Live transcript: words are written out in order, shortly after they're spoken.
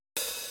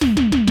Hello,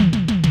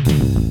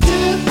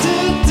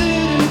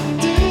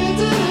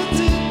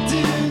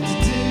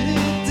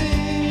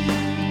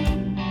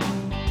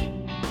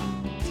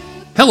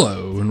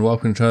 and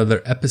welcome to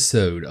another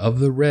episode of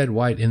the Red,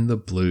 White, and the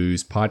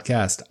Blues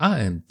podcast.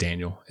 I am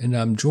Daniel, and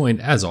I'm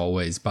joined, as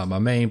always, by my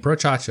main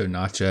brochacho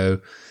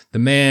Nacho, the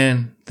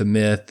man, the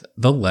myth,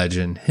 the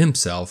legend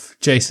himself.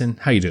 Jason,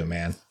 how you doing,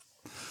 man?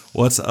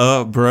 What's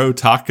up, bro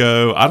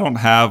taco? I don't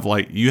have,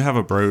 you have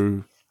a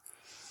bro,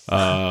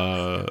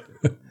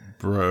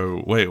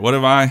 bro. Wait, what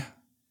am I?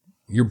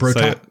 Your bro,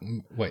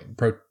 my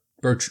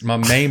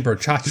main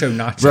brochacho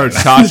Nacho.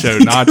 Brochacho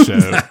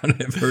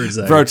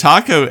Nacho. Bro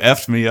taco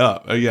effed me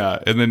up. Yeah,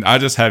 and then I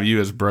just have you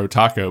as bro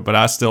taco, but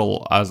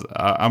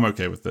I'm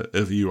okay with it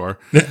if you are.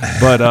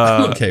 But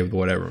I'm okay with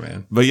whatever,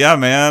 man. But yeah,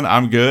 man,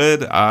 I'm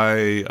good.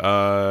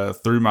 I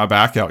threw my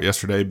back out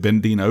yesterday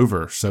bending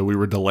over, so we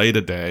were delayed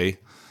a day.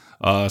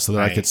 So that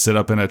I could sit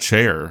up in a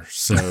chair.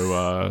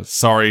 So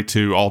sorry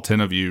to all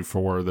 10 of you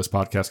for this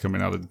podcast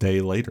coming out a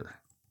day later.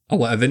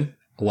 11,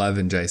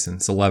 Jason.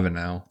 It's 11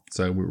 now.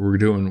 So we're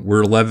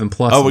 11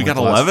 plus. Oh, we got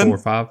 11? 4 or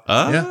 5.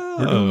 Oh, yeah,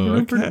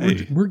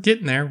 okay. We're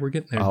getting there. We're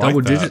getting there. I Double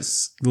like that.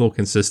 digits a little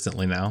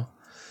consistently now.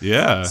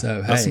 Yeah,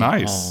 so that's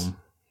nice.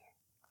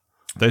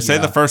 They say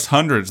the first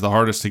 100's the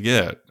hardest to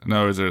get.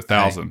 No, is it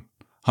 1,000?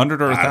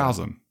 100 or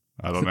 1,000?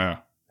 I don't know.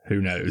 Who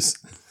knows?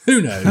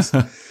 Who knows?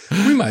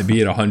 We might be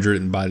at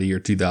 100 by the year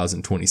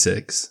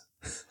 2026.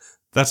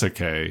 That's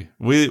okay.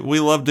 We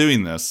love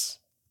doing this.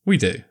 We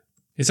do.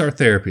 It's our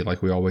therapy,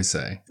 like we always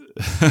say.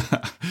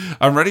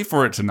 I'm ready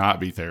for it to not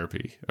be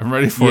therapy. I'm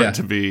ready for it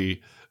to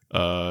be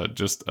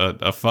just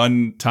a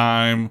fun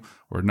time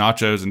where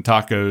nachos and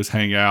tacos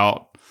hang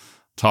out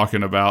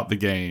talking about the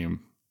game.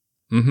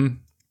 Mm-hmm.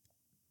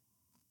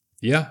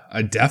 Yeah,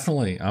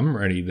 I'm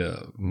ready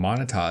to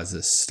monetize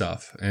this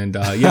stuff. And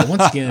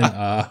once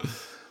again,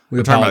 we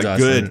We're talking about apologize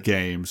good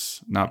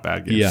games, not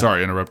bad games. Yeah.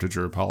 Sorry, interrupted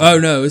your apology. Oh,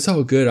 no, it's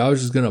all good. I was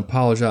just going to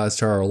apologize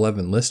to our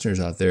 11 listeners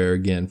out there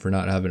again for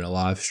not having a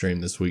live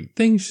stream this week.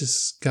 Things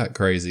just got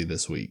crazy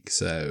this week.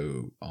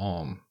 So,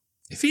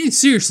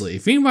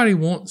 if anybody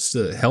wants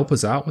to help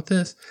us out with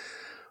this,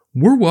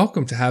 we're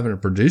welcome to having a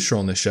producer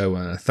on the show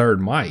and a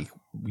third mic.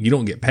 You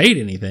don't get paid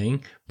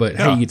anything, but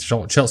hey, you get to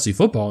talk Chelsea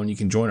football and you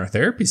can join our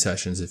therapy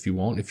sessions if you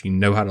want, if you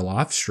know how to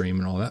live stream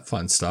and all that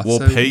fun stuff.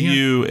 We'll pay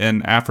you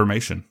an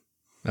affirmation.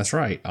 That's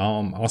right.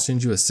 I'll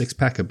send you a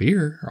 6-pack of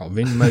beer. I'll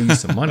Venmo you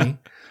some money.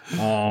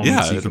 So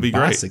it'll be buy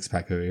great. A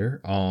 6-pack of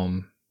beer.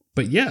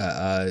 But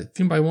yeah, if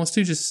anybody wants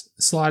to,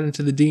 just slide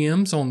into the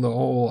DMs on the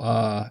old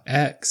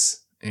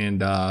X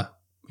and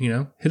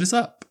hit us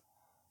up.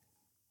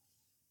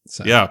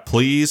 So. Yeah,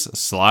 please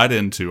slide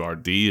into our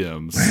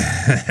DMs.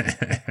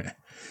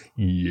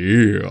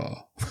 Yeah,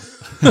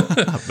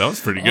 that was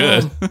pretty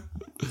good.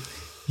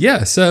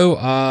 Yeah. So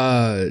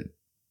I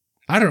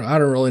don't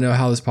really know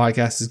how this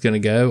podcast is going to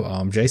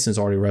go. Jason's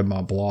already read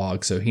my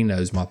blog, so he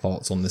knows my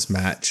thoughts on this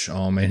match.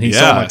 And he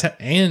saw my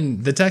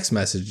and the text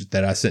message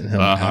that I sent him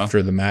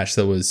after the match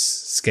that was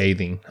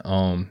scathing.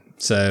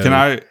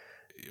 So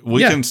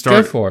we can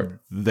start go for it.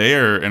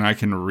 there, and I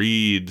can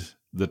read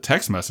the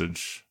text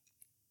message.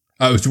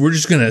 Oh, so we're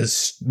just gonna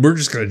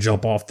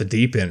jump off the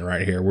deep end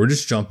right here. We're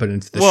just jumping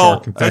into the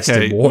shark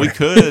infested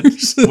water.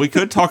 We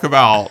could talk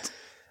about.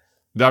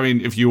 I mean,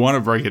 if you want to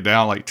break it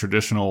down like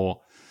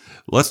traditional.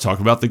 Let's talk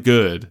about the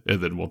good,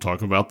 and then we'll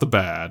talk about the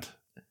bad.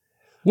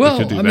 Well,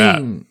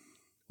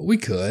 we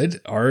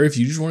could. Or if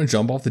you just want to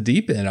jump off the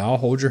deep end, I'll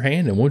hold your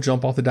hand, and we'll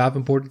jump off the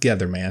diving board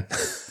together, man.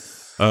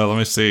 Let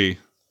me see.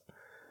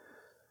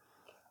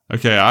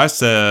 Okay, I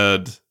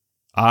said...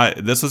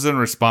 This was in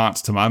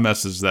response to my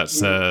message that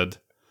said,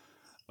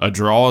 a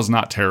draw is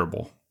not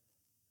terrible.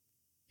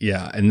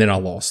 Yeah, and then I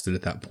lost it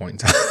at that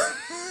point in time.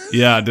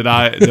 Yeah, did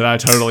I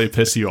totally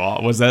piss you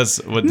off?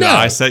 Did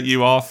I set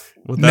you off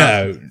with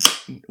that? No.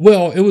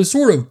 Well, it was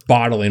sort of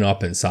bottling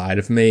up inside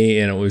of me,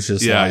 and it was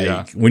just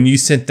when you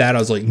sent that, I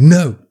was like,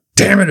 no,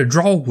 damn it, a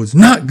draw was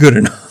not good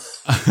enough.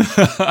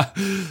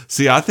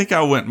 See, I think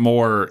I went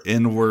more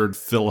inward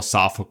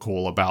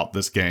philosophical about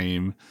this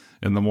game,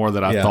 and the more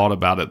that I thought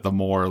about it, the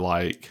more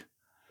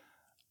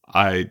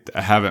I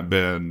haven't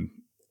been,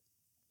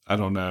 I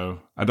don't know.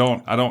 I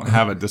don't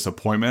have a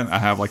disappointment. I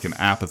have an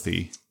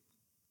apathy.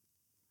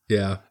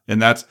 Yeah.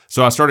 And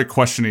so I started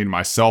questioning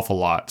myself a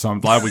lot. So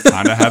I'm glad we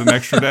kind of had an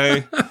extra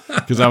day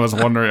because I was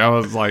wondering, I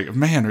was like,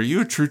 man, are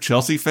you a true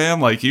Chelsea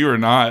fan? You are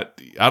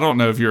not, I don't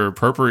know if you're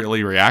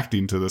appropriately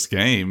reacting to this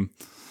game.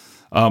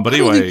 But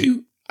anyway.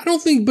 You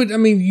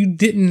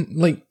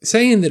didn't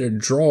saying that a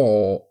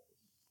draw,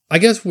 I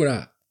guess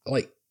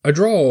a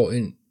draw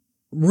and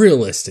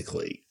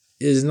realistically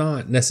is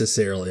not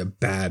necessarily a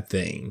bad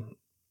thing.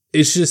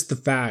 It's just the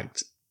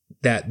fact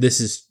that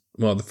this is,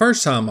 the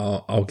first time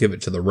I'll give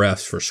it to the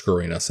refs for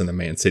screwing us in the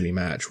Man City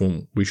match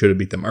when we should have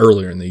beat them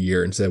earlier in the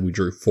year. Instead, we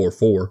drew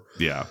 4-4.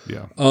 Yeah.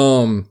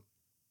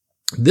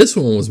 This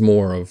one was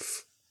more of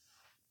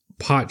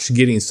Poch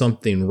getting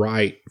something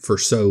right for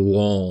so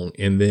long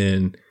and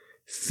then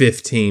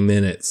 15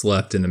 minutes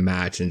left in the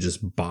match and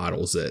just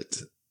bottles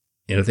it.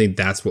 And I think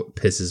that's what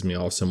pisses me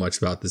off so much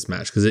about this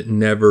match, because it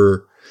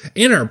never,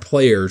 and our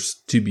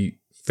players, to be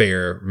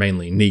fair,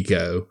 mainly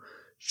Nico,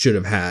 should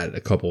have had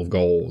a couple of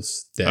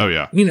goals.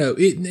 That,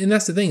 and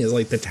that's the thing is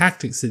like the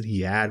tactics that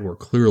he had were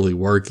clearly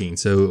working.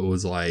 So it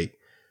was like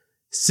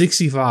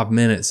 65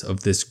 minutes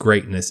of this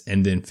greatness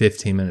and then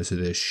 15 minutes of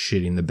this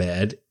shitting the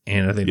bed.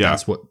 And I think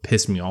that's what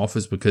pissed me off,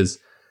 is because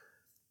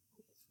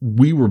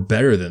we were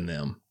better than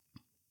them.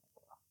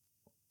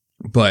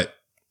 But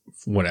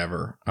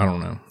whatever. I don't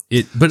know.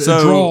 But a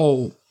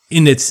draw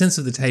in the sense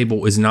of the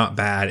table is not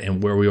bad,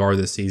 and where we are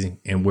this season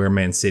and where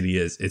Man City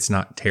is, it's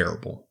not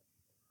terrible.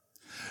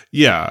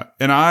 Yeah.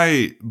 And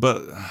I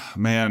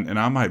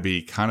might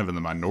be kind of in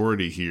the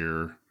minority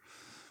here,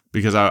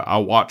 because I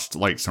watched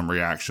like some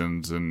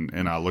reactions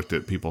and I looked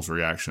at people's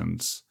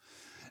reactions,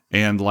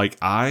 and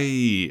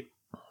to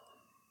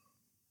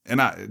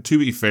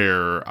be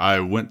fair,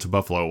 I went to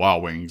Buffalo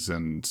Wild Wings,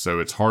 and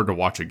so it's hard to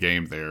watch a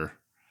game there.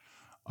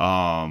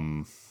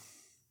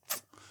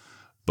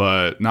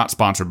 But not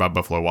sponsored by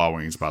Buffalo Wild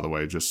Wings, by the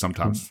way. Just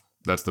sometimes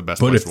that's the best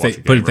place to watch a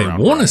game. But if they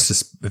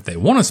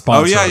want to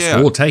sponsor us,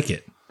 we'll take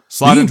it.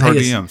 Slide into our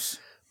DMs.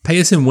 Pay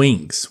us in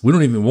wings. We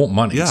don't even want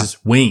money. It's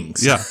just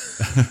wings. Yeah.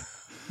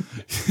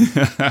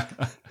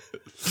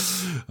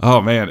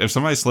 Oh man, if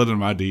somebody slid in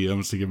my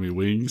DMs to give me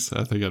wings,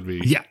 I think I'd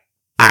be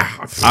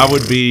I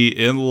would be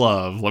in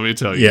love. Let me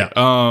tell you. Yeah.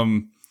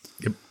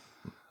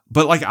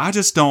 But like, I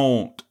just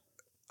don't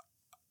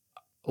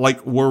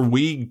like. Were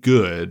we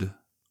good?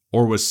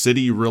 Or was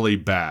City really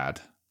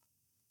bad?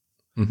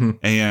 Mm-hmm.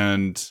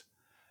 And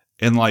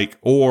like,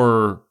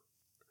 or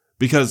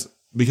because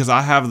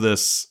I have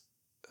this,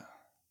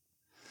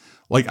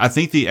 like, I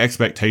think the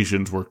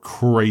expectations were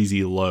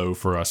crazy low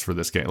for us for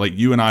this game. Like,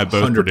 you and I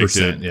both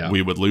predicted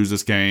we would lose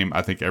this game.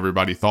 I think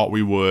everybody thought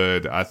we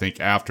would. I think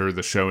after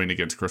the showing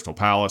against Crystal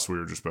Palace, we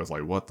were just both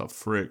like, what the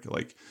frick?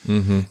 Like,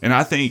 and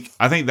I think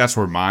that's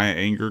where my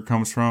anger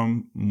comes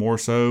from more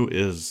so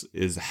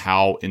is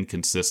how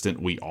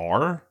inconsistent we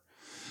are.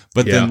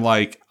 But then,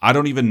 like, I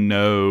don't even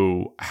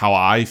know how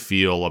I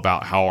feel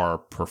about how our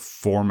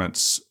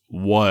performance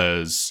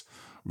was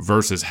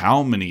versus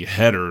how many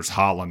headers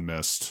Haaland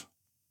missed.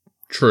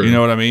 True. You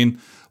know what I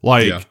mean?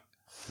 Like,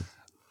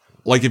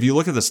 if you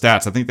look at the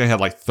stats, I think they had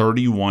like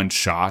 31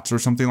 shots or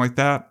something like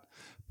that.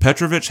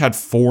 Petrovic had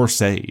 4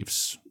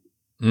 saves.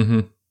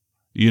 Mm-hmm.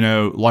 You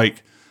know,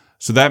 like,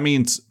 so that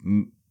means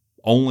and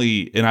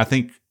I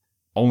think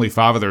only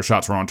 5 of their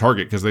shots were on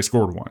target because they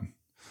scored 1.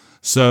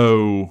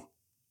 So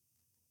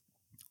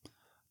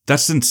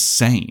that's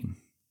insane.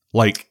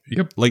 Like,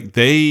 like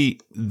they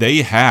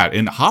had,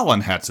 and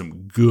Haaland had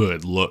some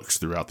good looks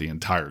throughout the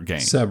entire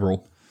game.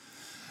 Several.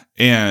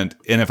 And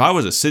if I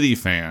was a City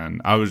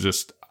fan, I was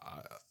just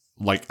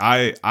like,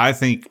 I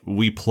think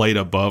we played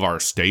above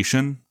our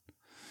station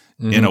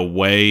in a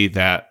way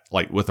that,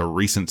 like, with a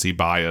recency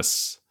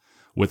bias,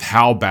 with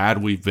how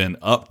bad we've been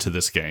up to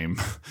this game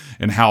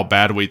and how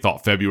bad we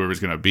thought February was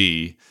going to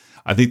be.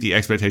 I think the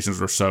expectations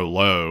were so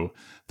low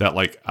that,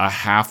 like, a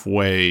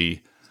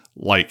half-hearted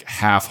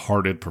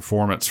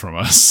performance from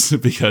us,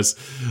 because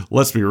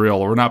let's be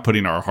real, we're not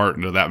putting our heart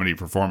into that many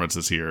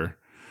performances here.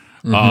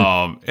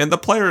 And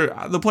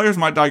the players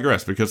might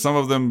digress, because some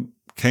of them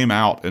came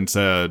out and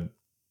said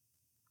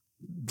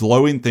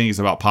glowing things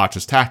about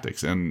Poch's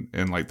tactics, and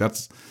like,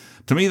 that's,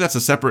 to me, that's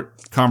a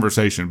separate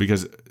conversation,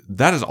 because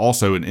that is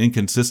also an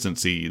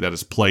inconsistency that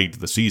has plagued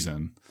the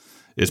season,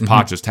 is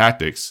Poch's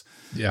tactics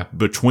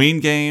between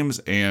games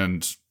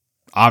and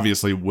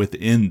obviously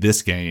within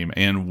this game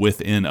and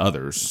within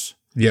others.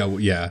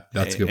 Yeah,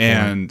 that's a good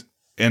point.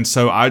 And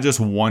so I just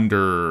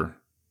wonder,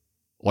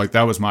 like,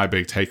 that was my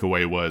big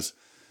takeaway was,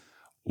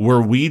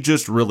 were we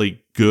just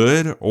really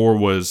good, or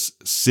was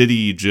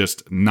City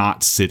just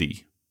not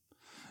City?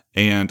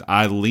 And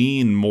I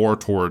lean more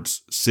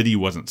towards City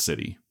wasn't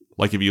City.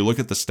 Like, if you look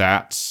at the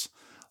stats,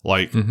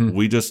 like,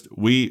 we just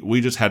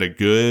had a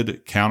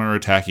good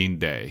counterattacking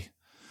day.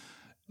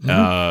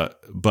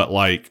 But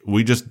like,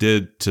 we just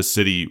did to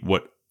City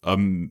what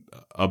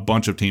a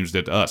bunch of teams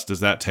did to us.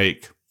 Does that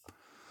take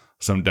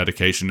some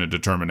dedication and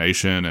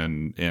determination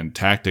and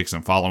tactics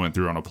and following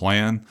through on a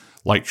plan?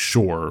 Like,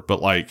 sure.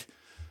 But like,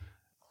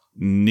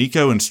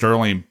 Nico and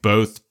Sterling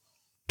both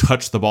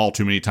touched the ball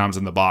too many times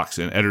in the box,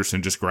 and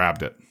Ederson just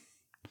grabbed it.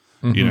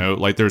 You know,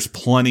 like, there's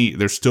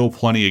still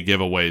plenty of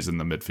giveaways in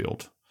the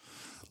midfield.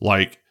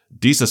 Like,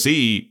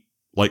 DCC,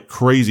 like,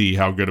 crazy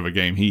how good of a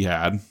game he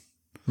had.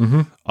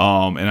 And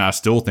I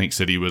still think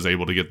City was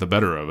able to get the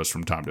better of us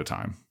from time to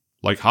time.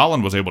 Like,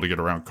 Haaland was able to get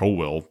around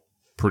Colwill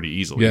pretty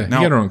easily. Yeah, he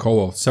got around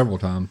Colwill several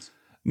times.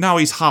 Now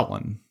he's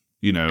Haaland,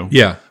 you know?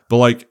 Yeah. But,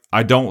 like,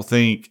 I don't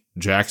think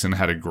Jackson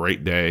had a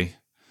great day.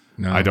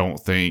 No. I don't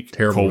think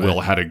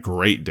Colwill had a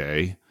great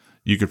day.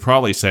 You could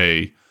probably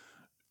say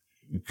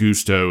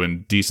Gusto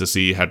and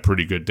DCC had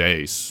pretty good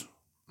days.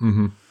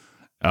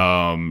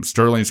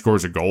 Sterling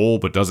scores a goal,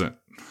 but doesn't.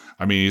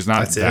 I mean, he's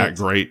not that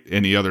great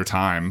any other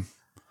time.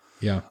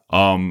 Yeah.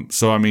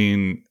 So I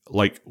mean,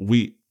 like,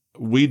 we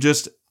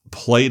just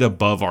played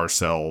above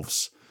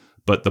ourselves,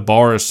 but the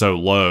bar is so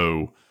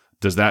low.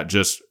 Does that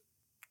just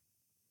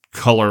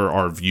color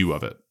our view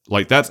of it.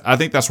 Like I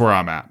think that's where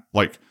I'm at.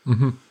 Like,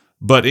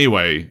 but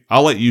anyway,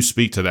 I'll let you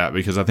speak to that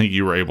because I think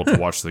you were able to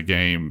watch the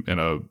game in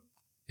a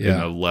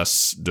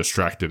less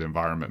distracted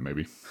environment,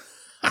 maybe.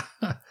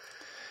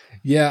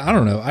 Yeah, I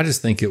don't know. I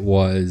just think it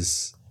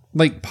was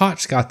like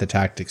Poch got the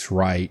tactics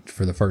right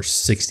for the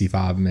first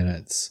 65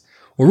 minutes.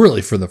 Well,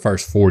 really for the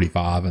first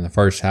 45 in the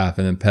first half,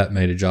 and then Pep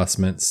made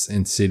adjustments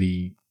and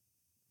City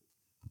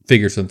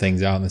figured some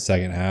things out in the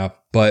second half.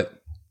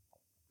 But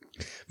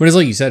it's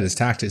like you said, his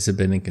tactics have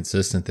been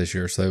inconsistent this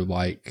year. So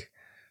like,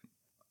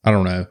 I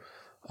don't know.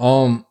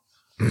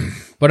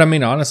 But I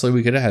mean, honestly,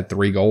 we could have had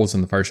 3 goals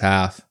in the first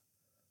half.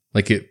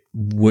 Like it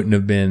wouldn't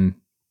have been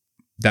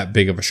that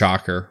big of a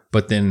shocker.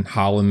 But then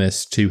Haaland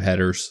missed 2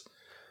 headers.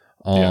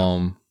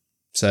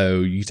 So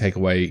you take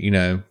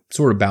away,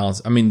 sort of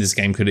balance. I mean, this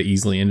game could have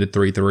easily ended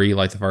 3-3,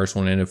 like the first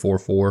one ended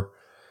 4-4.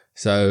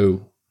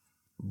 So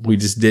we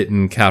just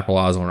didn't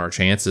capitalize on our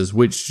chances,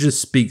 which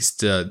just speaks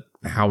to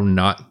how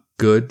not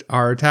good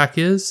our attack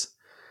is,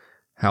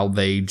 how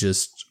they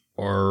just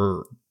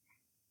are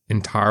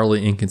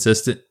entirely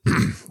inconsistent.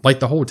 Like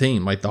the whole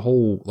team, like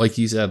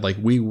you said, like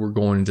we were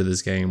going into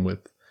this game with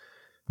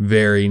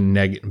very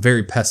negative,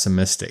 very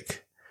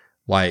pessimistic,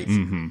 like,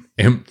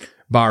 and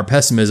by our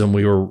pessimism,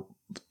 we were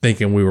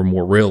thinking we were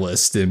more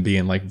realist and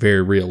being like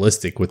very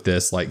realistic with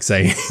this, like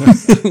saying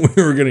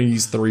we were going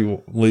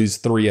to lose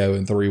 3-0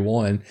 and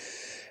 3-1.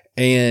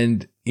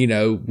 And,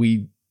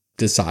 we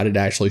decided to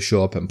actually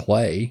show up and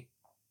play.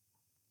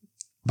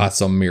 By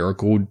some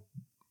miracle,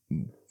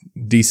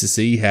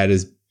 DCC had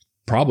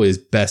probably his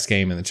best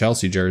game in the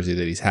Chelsea jersey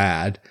that he's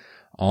had.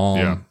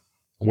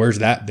 Where's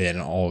that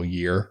been all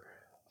year?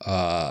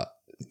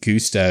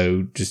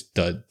 Gusto just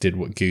did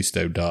what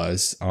Gusto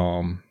does.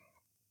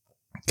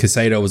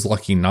 Casado was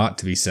lucky not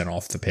to be sent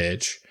off the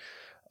pitch.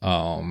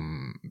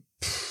 Enzo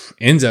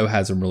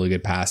had some really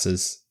good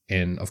passes,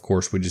 and of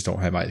course, we just don't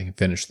have anything to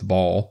finish the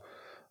ball.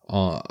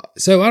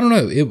 So I don't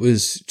know. It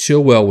was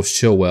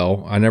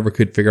Chilwell. I never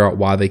could figure out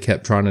why they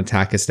kept trying to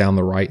attack us down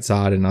the right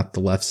side and not the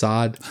left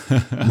side.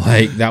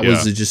 Like that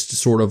was just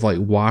sort of like,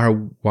 why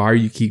are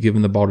you keep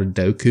giving the ball to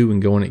Doku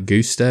and going at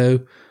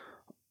Gusto?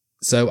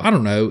 So I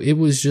don't know. It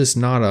was just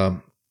not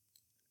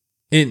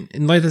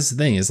and like that's the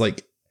thing is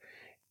like,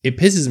 it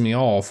pisses me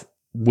off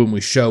when we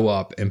show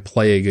up and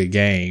play a good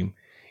game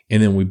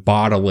and then we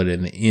bottle it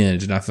in the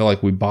end. And I feel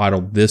like we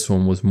bottled this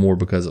one was more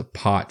because of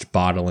Poch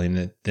bottling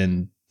it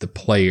than the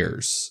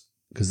players,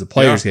 because the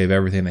players gave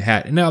everything they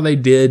had. And now they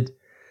didn't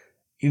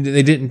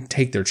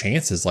take their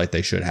chances like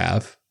they should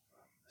have.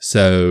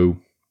 So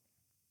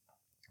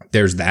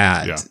there's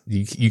that. Yeah.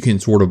 You can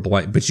sort of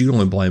blame, but you can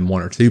only blame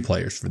 1 or 2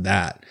 players for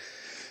that.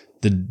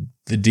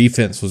 The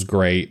defense was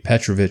great.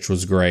 Petrovic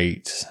was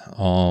great.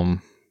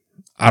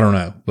 I don't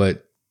know,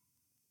 but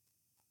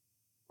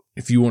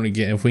if you want to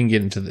get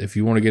into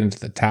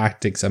the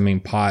tactics, I mean,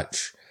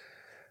 Poch,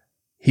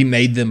 he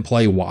made them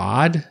play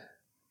wide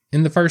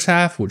in the first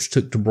half, which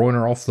took De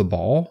Bruyne off the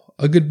ball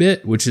a good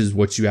bit, which is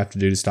what you have to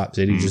do to stop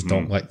City. Just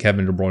don't let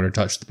Kevin De Bruyne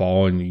touch the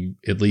ball and you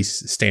at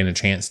least stand a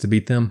chance to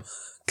beat them,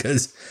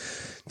 because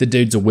the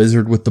dude's a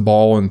wizard with the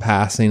ball and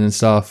passing and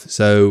stuff.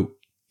 So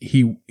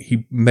he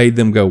made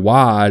them go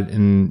wide,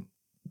 and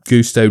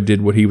Gusto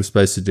did what he was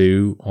supposed to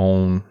do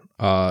on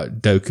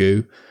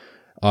Doku.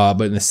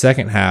 But in the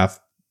second half,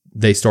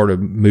 they started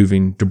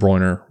moving De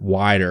Bruyne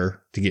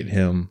wider to get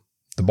him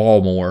the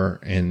ball more,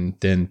 and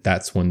then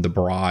that's when the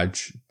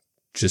barrage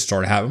just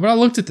started happening. But I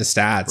looked at the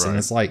stats, and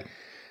it's like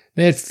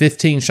they had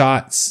 15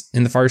 shots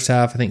in the first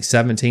half, I think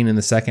 17 in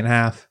the second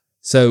half.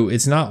 So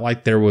it's not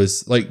like there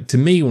was, like, to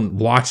me, when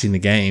watching the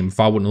game, if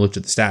I wouldn't have looked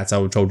at the stats, I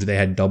would have told you they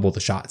had double the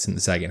shots in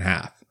the second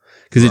half,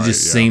 because it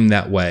just seemed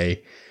that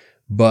way.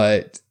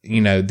 But,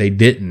 they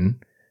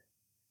didn't.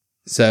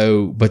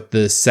 So, but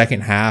the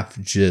second half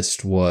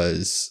just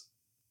was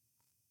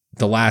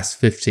the last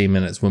 15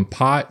 minutes when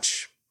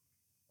Poch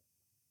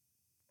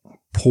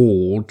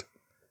pulled,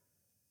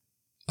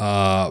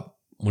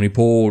 he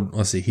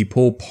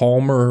pulled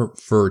Palmer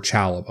for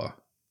Chalobah.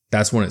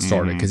 That's when it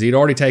started, because he'd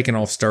already taken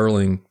off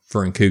Sterling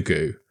for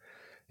Nkunku.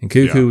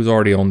 Nkunku was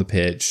already on the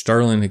pitch.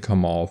 Sterling had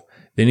come off.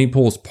 Then he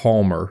pulls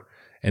Palmer,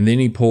 and then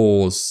he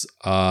pulled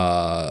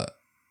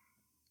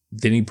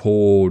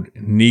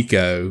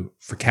Nico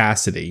for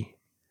Cassidy.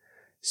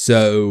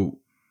 So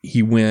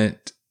he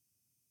went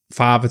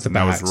 5 at the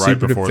back, that was right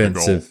super before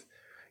defensive.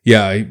 The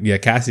goal. Yeah.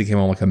 Cassidy came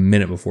on like a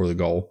minute before the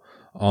goal.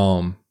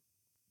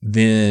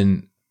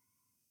 Then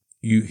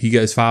he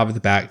goes 5 at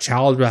the back.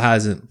 Chalobah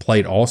hasn't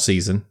played all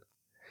season,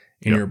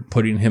 and you're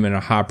putting him in a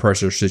high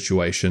pressure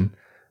situation.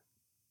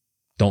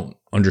 Don't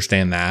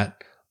understand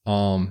that.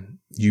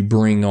 You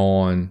bring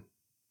on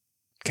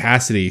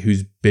Cassidy,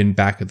 who's been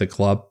back at the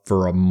club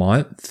for a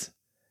month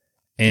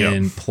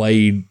and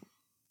played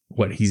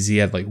he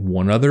had like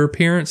 1 other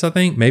appearance, I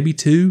think, maybe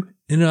 2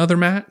 in another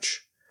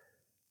match.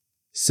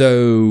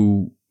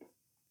 So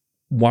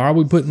why are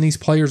we putting these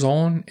players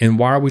on, and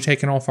why are we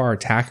taking off our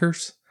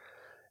attackers?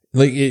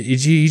 Like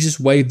he just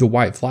waved the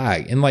white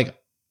flag, and like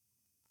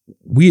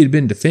we had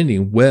been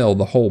defending well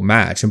the whole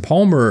match, and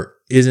Palmer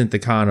isn't the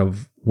kind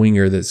of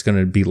winger that's going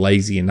to be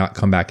lazy and not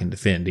come back and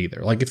defend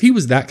either. Like if he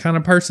was that kind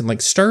of person,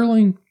 like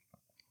Sterling,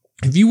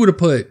 if you would have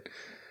put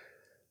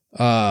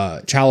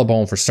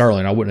Chalobah for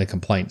Sterling, I wouldn't have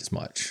complained as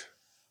much.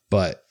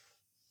 But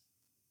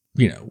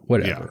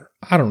whatever.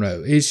 Yeah. I don't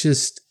know. It's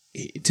just,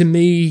 to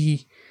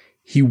me,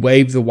 he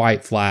waved the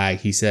white flag.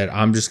 He said,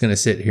 I'm just going to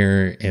sit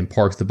here and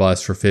park the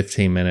bus for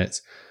 15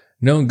 minutes.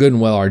 Knowing good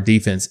and well our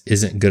defense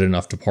isn't good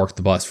enough to park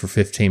the bus for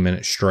 15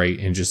 minutes straight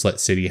and just let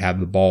City have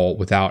the ball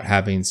without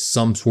having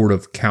some sort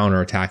of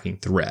counter-attacking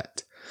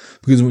threat.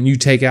 Because when you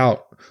take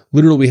out,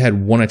 literally we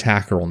had one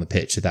attacker on the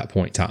pitch at that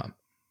point in time.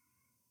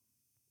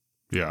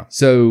 Yeah.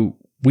 So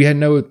we had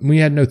no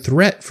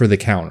threat for the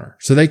counter.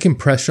 So they can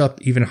press up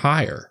even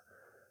higher.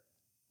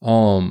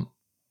 So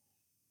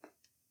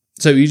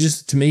he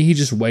just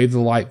waved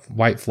the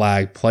white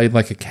flag, played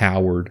like a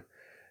coward,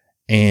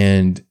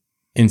 and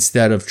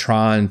instead of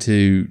trying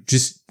to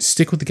just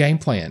stick with the game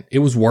plan, it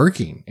was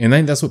working. And I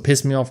think that's what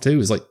pissed me off too,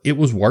 is like, it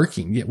was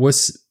working.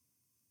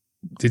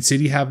 Did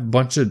City have a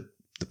bunch of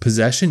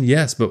possession?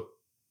 Yes, but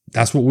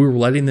that's what we were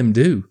letting them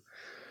do.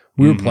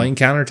 We were playing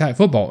counterattack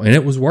football and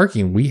it was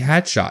working. We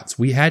had shots.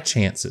 We had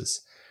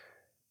chances.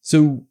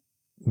 So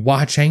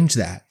why change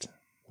that?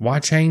 Why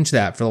change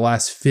that for the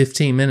last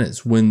 15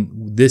 minutes when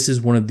this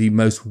is one of the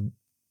most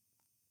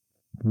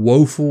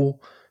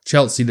woeful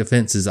Chelsea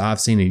defenses I've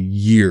seen in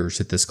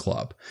years at this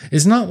club?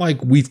 It's not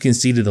like we've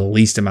conceded the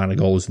least amount of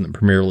goals in the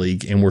Premier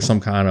League and we're some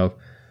kind of,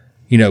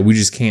 we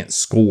just can't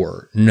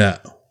score. No,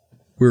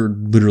 we're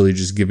literally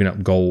just giving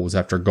up goals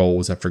after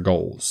goals after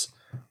goals.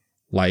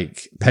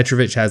 Like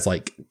Petrovic has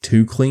like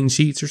 2 clean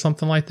sheets or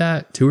something like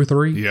that, 2 or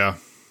 3. Yeah.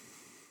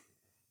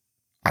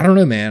 I don't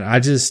know, man.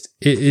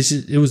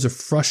 It was a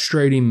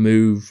frustrating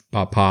move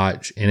by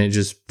Poch, and it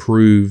just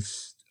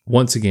proves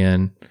once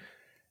again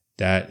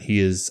that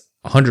he is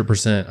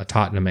 100% a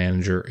Tottenham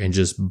manager and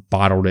just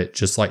bottled it,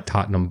 just like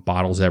Tottenham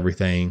bottles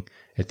everything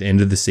at the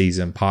end of the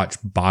season. Poch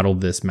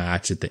bottled this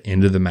match at the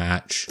end of the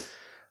match.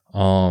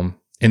 And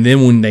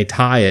then when they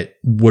tie it,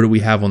 what do we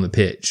have on the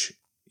pitch?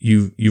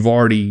 You've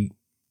already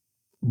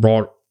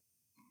brought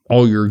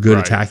all your good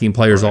attacking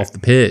players off the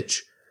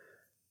pitch.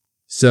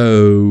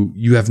 So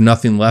you have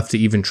nothing left to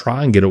even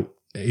try and get a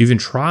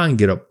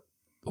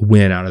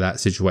win out of that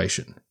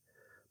situation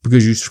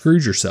because you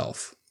screwed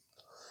yourself.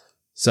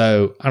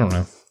 So I don't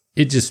know.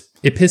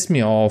 It pissed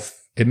me off.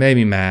 It made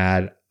me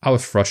mad. I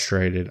was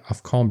frustrated.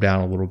 I've calmed down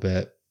a little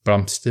bit, but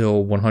I'm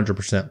still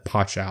 100%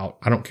 Poch out.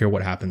 I don't care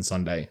what happens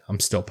Sunday. I'm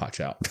still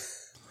Poch out.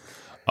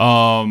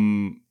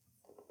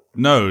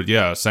 No,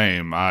 yeah,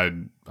 same.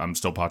 I'm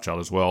still Poch out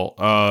as well.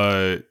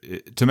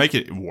 To make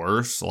it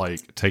worse,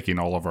 like taking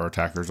all of our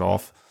attackers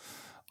off,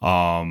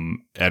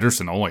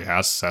 Ederson only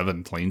has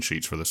 7 clean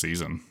sheets for the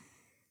season.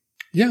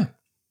 Yeah.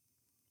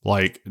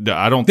 Like,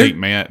 I don't think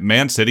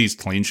Man City's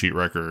clean sheet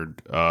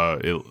record,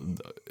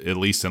 at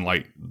least in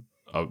like,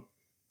 I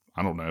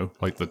don't know,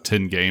 like the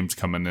 10 games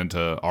coming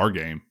into our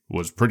game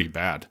was pretty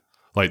bad.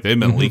 Like they've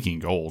been leaking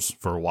goals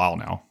for a while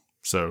now.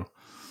 So,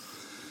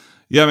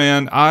 yeah,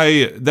 man,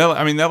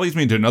 that leads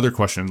me to another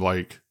question.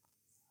 Like,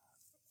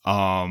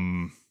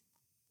 do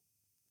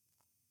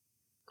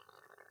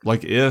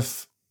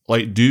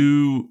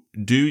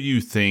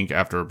you think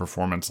after a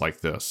performance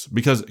like this,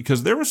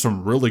 because there was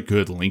some really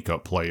good link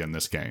up play in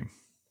this game,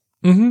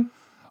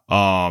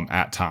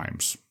 at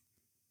times,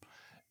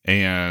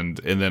 and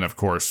then of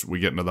course we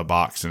get into the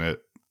box and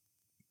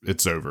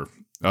it's over.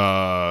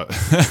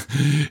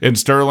 And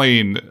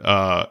Sterling,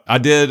 I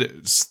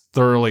did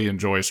thoroughly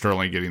enjoy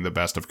Sterling getting the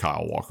best of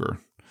Kyle Walker.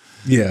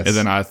 Yes. And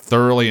then I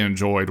thoroughly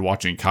enjoyed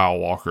watching Kyle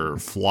Walker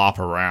flop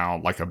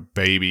around like a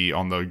baby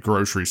on the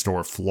grocery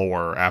store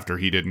floor after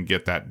he didn't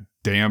get that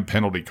damn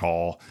penalty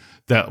call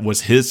that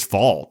was his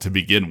fault to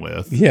begin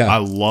with. Yeah. I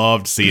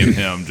loved seeing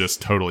him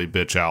just totally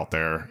bitch out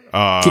there.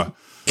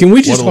 Can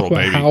we just talk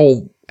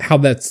about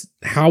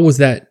how was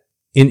that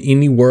in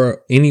any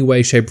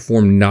way, shape, or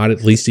form not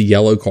at least a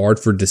yellow card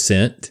for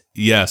dissent?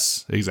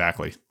 Yes,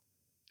 exactly.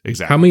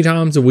 How many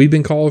times have we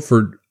been called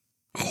for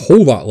a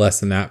whole lot less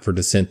than that for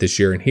dissent this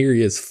year? And here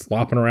he is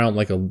flopping around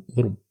like a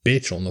little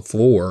bitch on the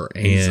floor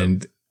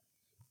and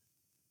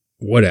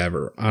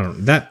whatever. I don't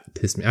know. That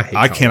pissed me.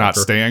 I cannot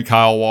stand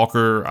Kyle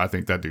Walker. I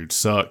think that dude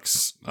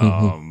sucks.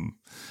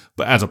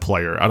 But as a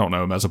player, I don't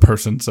know him as a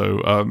person.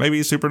 So maybe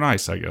he's super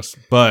nice, I guess.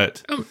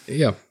 But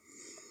yeah.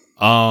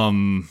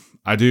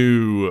 I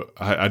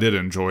did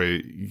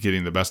enjoy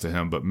getting the best of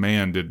him, but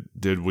man,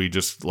 did we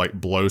just like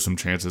blow some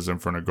chances in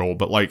front of goal.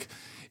 But like,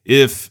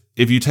 if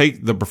you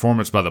take the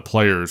performance by the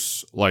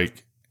players,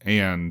 like,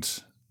 and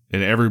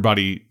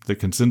everybody, the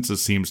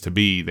consensus seems to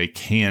be they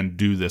can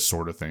do this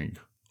sort of thing.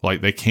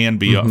 Like they can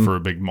be up for a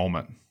big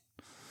moment.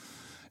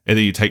 And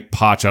then you take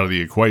Poch out of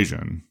the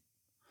equation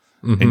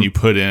and you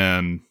put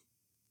in,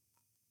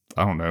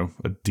 I don't know,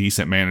 a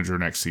decent manager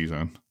next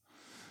season.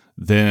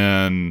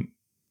 Then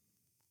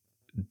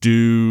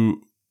do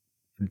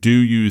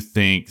you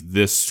think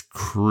this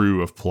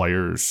crew of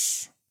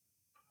players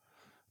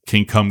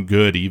can come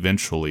good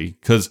eventually?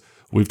 Because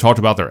we've talked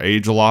about their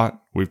age a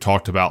lot. We've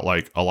talked about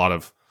like a lot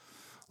of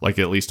like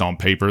at least on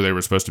paper, they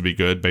were supposed to be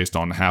good based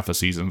on half a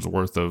season's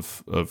worth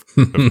of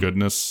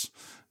goodness,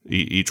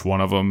 each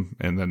one of them.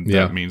 And then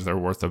that means they're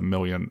worth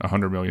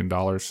 $100 million.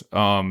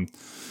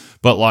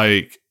 But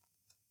like,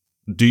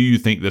 do you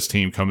think this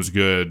team comes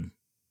good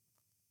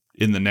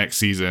in the next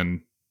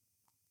season?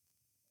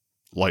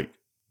 Like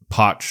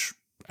Poch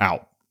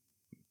out?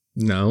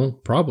 No,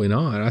 probably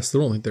not. I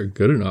still don't think they're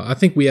good enough. I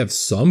think we have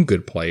some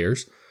good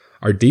players.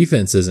 Our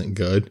defense isn't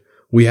good.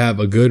 We have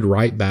a good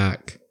right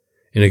back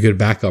and a good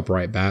backup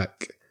right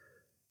back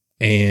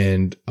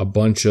and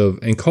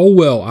and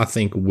Colwell, I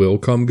think, will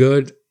come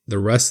good. The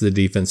rest of the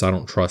defense, I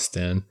don't trust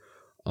in.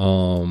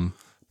 Do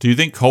you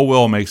think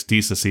Colwell makes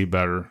DCC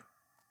better?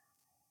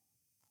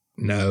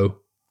 No.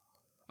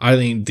 I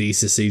think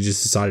DCC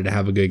just decided to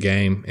have a good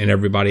game, and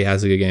everybody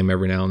has a good game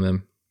every now and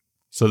then.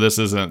 So this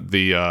isn't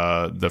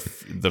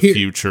the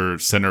future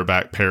center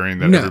back pairing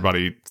that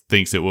everybody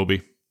thinks it will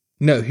be?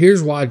 No,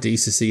 here's why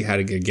DCC had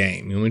a good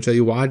game. You want me to tell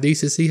you why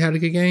DCC had a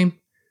good game?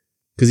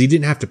 Because he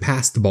didn't have to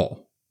pass the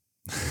ball.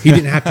 He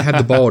didn't have to have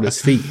the ball at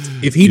his feet.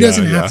 If he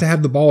doesn't have to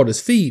have the ball at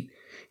his feet,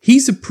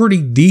 he's a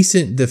pretty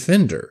decent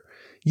defender.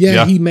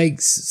 Yeah, he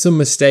makes some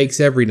mistakes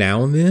every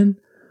now and then,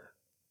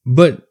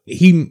 but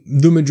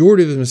the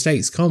majority of his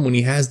mistakes come when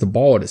he has the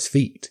ball at his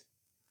feet.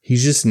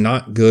 He's just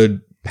not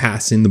good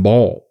passing the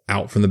ball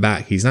out from the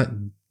back. He's not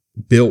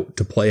built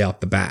to play out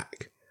the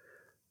back.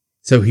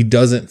 So he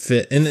doesn't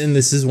fit. And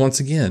this is, once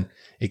again,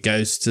 it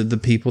goes to the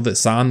people that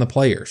sign the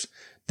players.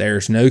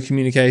 There's no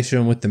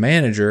communication with the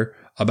manager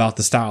about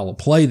the style of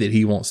play that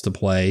he wants to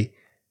play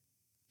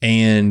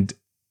and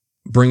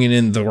bringing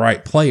in the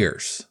right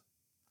players.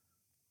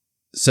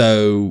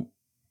 So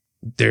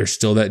there's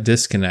still that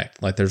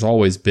disconnect, like there's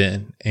always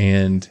been.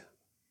 And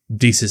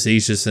DCC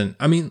is just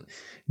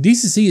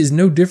DCC is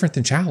no different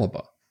than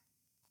Chalobah.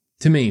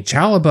 To me,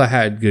 Chalobah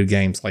had good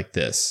games like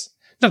this.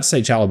 Not to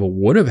say Chalobah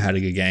would have had a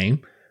good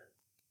game,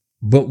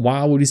 but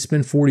why would he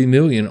spend $40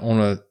 million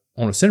on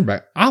a center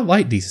back? I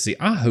like DCC.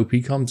 I hope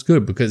he comes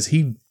good because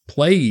he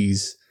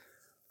plays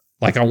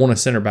like I want a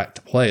center back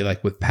to play,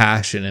 like with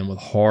passion and with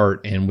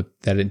heart and with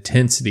that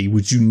intensity,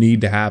 which you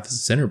need to have as a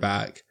center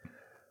back.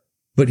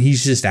 But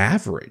he's just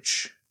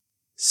average.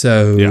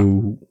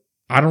 So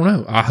I don't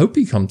know. I hope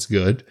he comes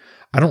good.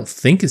 I don't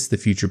think it's the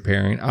future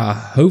pairing.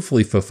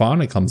 Hopefully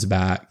Fofana comes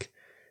back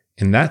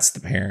and that's the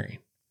pairing.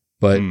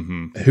 But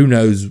who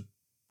knows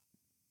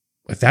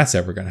if that's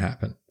ever going to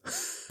happen.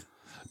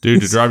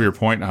 Dude, to drive your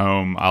point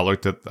home, I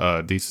looked at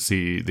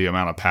DCC, the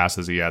amount of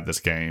passes he had this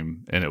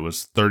game, and it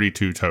was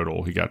 32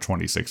 total. He got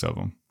 26 of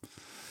them.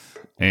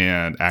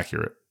 And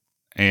accurate.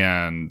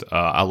 And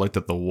I looked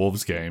at the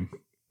Wolves game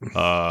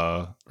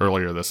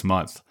earlier this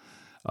month.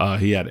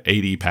 He had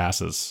 80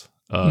 passes,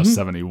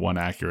 71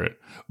 accurate.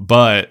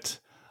 But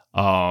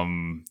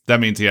that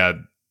means he had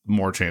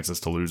more chances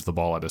to lose the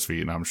ball at his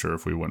feet, and I'm sure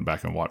if we went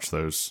back and watched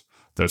those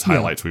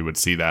highlights, we would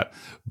see that.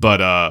 But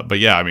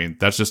yeah, I mean,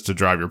 that's just to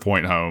drive your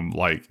point home.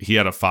 Like, he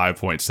had a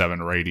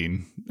 5.7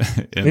 rating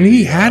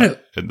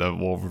in the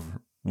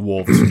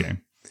Wolves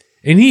game.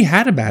 And he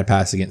had a bad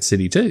pass against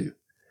City too.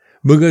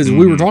 Because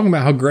we were talking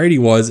about how great he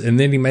was, and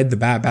then he made the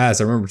bad pass.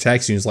 I remember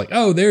texting you, it's like,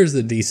 oh, there's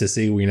the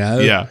DCC we know.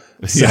 Yeah.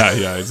 So,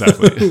 yeah,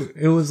 exactly.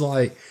 It was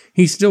like,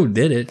 he still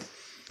did it.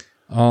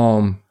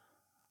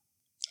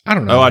 I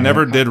don't know. Oh, I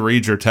never did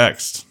read your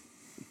text.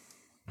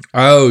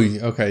 Oh,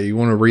 okay. You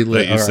want to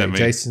relive? All right, me.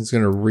 Jason's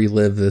going to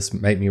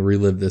make me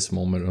relive this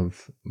moment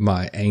of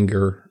my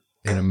anger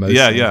and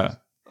emotion. Yeah.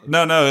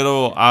 No,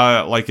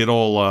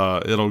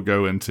 it'll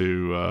go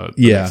into the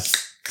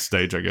next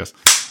stage, I guess.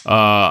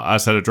 I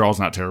said a draw's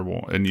not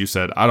terrible, and you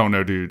said, I don't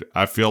know, dude.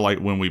 I feel like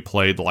when we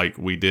played like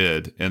we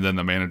did, and then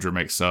the manager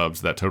makes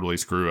subs that totally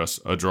screw us,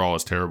 a draw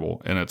is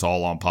terrible, and it's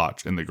all on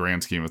Poch in the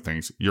grand scheme of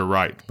things. You're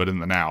right, but in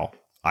the now,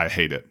 I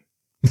hate it.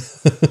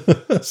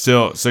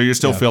 So you're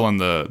still feeling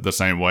the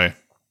same way?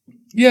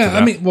 Yeah,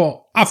 I mean,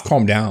 well, I've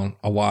calmed down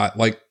a lot.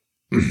 Like,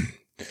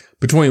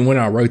 between when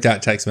I wrote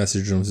that text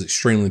message and was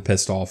extremely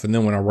pissed off, and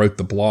then when I wrote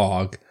the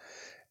blog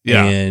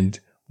and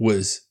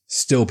was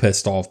still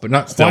pissed off, but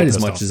not quite as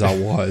much as I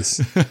was.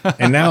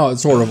 And now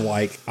it's sort of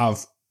like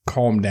I've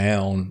calmed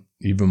down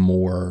even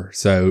more.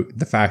 So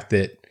the fact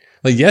that,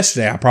 like,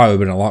 yesterday, I probably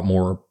been a lot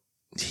more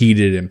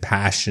heated and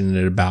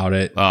passionate about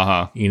it.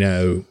 You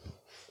know,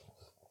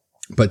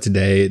 but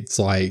today it's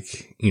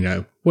like, you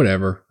know,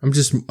 whatever.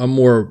 I'm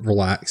more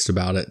relaxed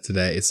about it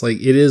today. It's like,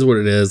 it is what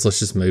it is. Let's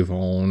just move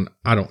on.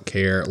 I don't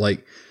care.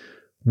 Like,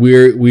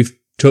 we've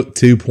took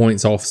 2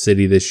 points off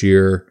City this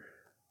year.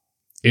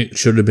 It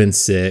should have been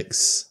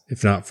 6,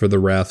 if not for the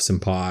refs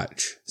and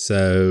Poch.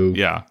 So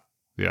yeah.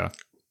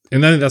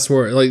 And then that's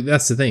where, like,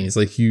 that's the thing. It's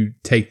like, you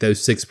take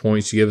those 6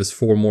 points, you give us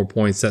 4 more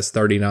points. That's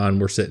 39.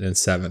 We're sitting in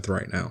 7th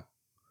right now.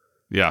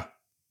 Yeah.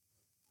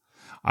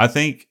 I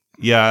think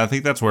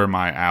that's where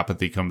my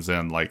apathy comes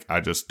in. Like, I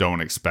just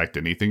don't expect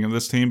anything of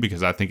this team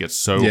because I think it's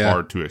so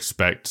hard to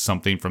expect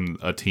something from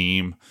a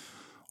team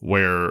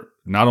where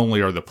not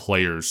only are the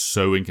players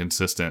so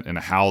inconsistent in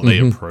how they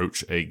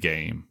approach a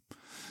game,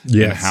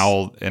 Yes.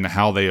 and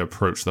how they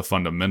approach the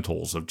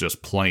fundamentals of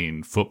just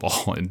playing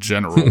football in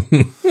general.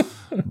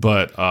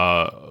 But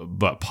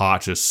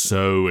Poch is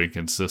so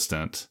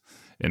inconsistent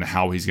in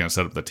how he's going to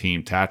set up the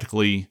team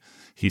tactically.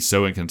 He's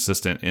so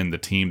inconsistent in the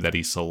team that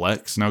he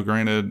selects. Now,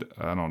 granted,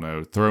 I don't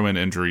know, throw in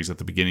injuries at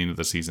the beginning of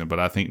the season, but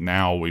I think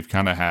now we've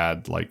kind of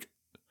had like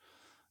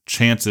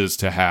chances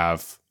to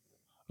have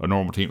a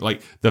normal team.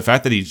 Like the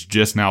fact that he's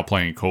just now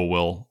playing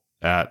Colwell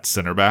at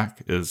center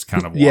back is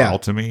kind of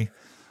wild to me.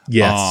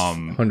 Yes,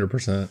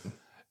 100%.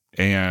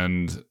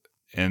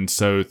 And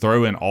so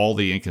throw in all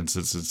the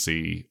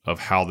inconsistency of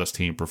how this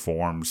team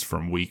performs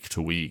from week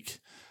to week,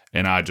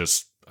 and I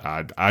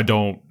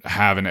don't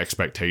have an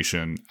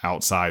expectation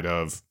outside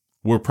of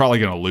we're probably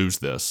going to lose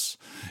this.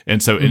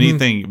 And so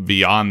anything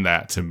beyond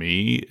that to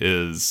me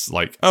is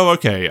like, oh,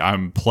 okay,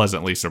 I'm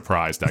pleasantly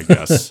surprised, I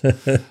guess.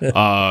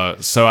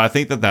 So I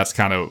think that's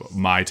kind of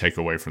my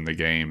takeaway from the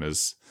game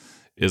is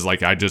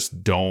like, I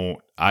just don't,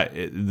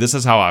 this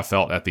is how I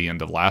felt at the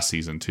end of last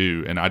season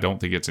too. And I don't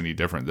think it's any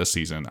different this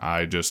season.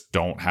 I just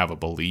don't have a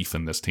belief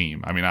in this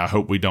team. I mean, I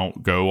hope we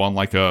don't go on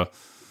like a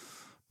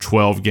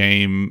 12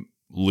 game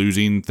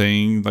losing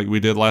thing like we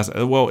did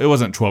well, it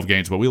wasn't 12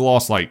 games, but we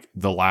lost like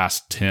the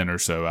last 10 or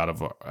so out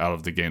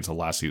of the games of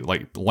last season.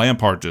 Like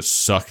Lampard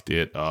just sucked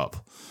it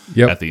up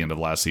at the end of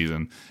last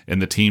season,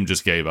 and the team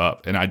just gave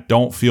up. And I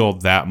don't feel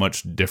that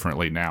much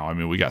differently now. I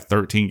mean, we got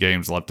 13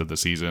 games left of the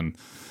season.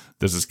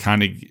 This is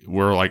kind of,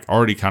 we're like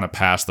already kind of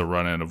past the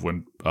run in of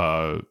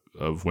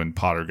when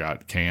Potter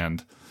got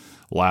canned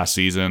last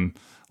season,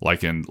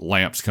 like, and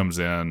Lamps comes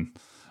in.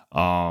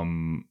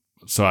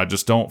 So I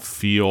just don't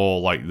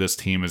feel like this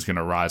team is going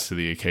to rise to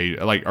the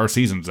occasion. Like, our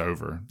season's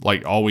over.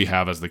 Like, all we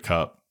have is the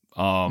cup.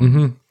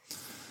 And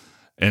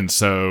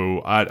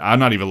so I'm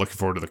not even looking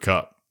forward to the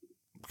cup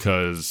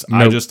because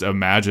I just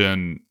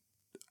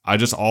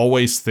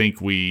always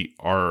think we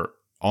are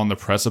on the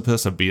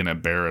precipice of being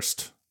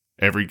embarrassed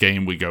every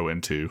game we go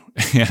into.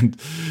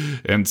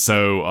 And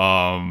so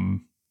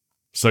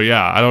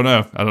yeah, I don't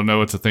know. I don't know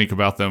what to think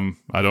about them.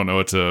 I don't know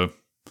what to,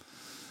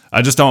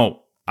 I'm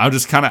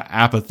just kind of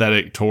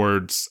apathetic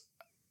towards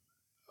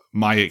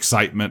my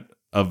excitement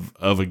of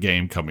a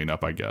game coming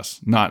up, I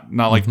guess. Not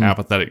like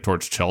apathetic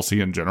towards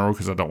Chelsea in general,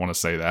 because I don't want to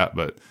say that,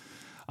 but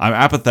I'm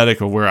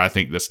apathetic of where I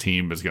think this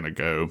team is going to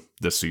go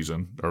this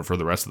season or for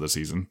the rest of the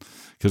season,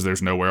 because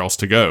there's nowhere else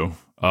to go.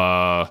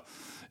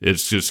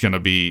 It's just going to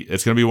be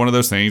one of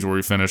those things where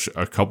we finish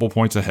a couple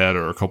points ahead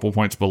or a couple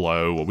points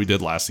below what we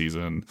did last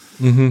season,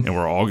 and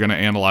we're all going to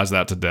analyze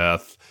that to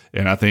death.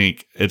 And I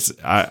think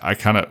I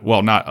kind of,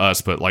 well, not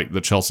us, but like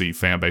the Chelsea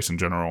fan base in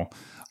general,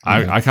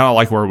 I kind of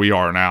like where we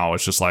are now.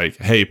 It's just like,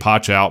 hey,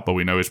 Poch out, but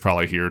we know he's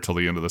probably here till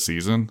the end of the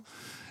season.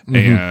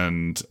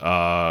 And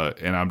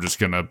I'm just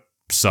going to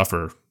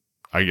suffer,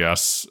 I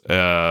guess,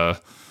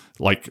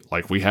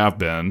 like we have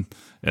been.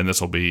 And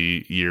this will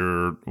be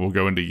we'll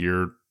go into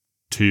year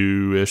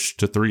 2-ish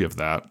to 3 of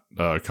that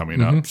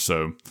coming up.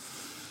 So,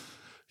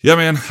 yeah,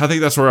 man, I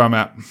think that's where I'm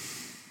at.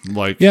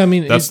 Like, yeah, I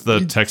mean, that's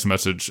the text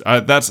message. I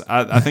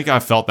think I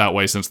felt that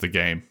way since the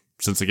game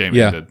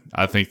ended.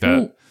 I think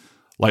that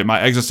like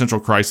my existential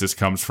crisis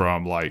comes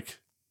from like,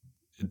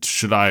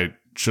 should I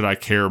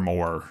care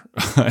more?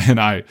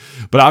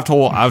 But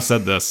I've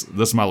said this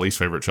is my least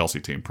favorite Chelsea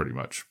team pretty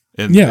much.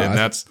 And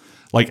that's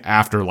like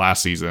after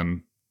last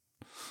season.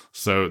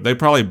 So they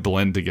probably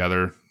blend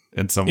together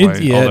in some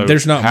way. Although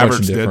there's not Havertz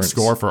much difference. Did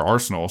score for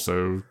Arsenal,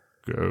 so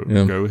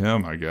go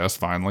him, I guess,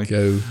 finally.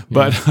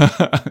 But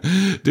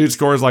dude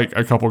scores like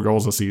a couple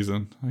goals a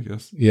season, I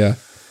guess. Yeah.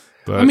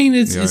 But I mean,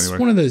 it's anyway.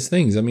 One of those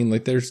things. I mean,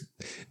 like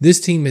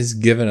this team has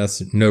given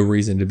us no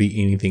reason to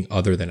be anything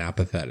other than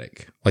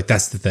apathetic. Like,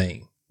 that's the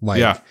thing.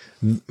 Like,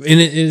 and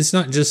it's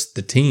not just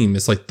the team.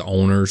 It's like the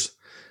owners,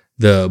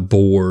 the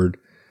board,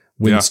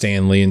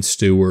 Stanley and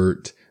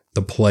Stewart,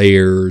 the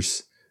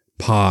players,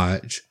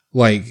 Poch.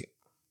 Like,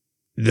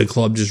 the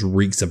club just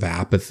reeks of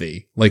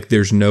apathy. Like,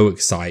 there's no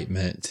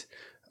excitement.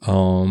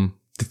 The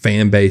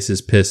fan base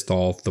is pissed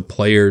off. The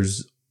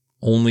players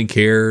only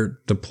care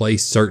to play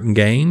certain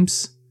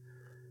games.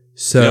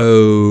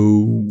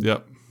 So,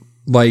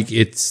 like,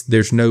 it's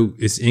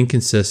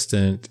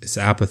inconsistent. It's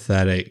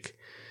apathetic.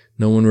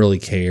 No one really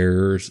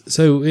cares.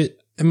 So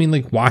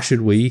like, why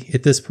should we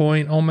at this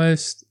point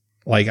almost?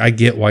 Like, I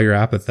get why you're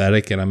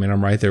apathetic, and I mean,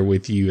 I'm right there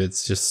with you.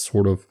 It's just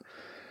sort of,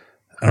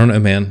 I don't know,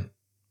 man.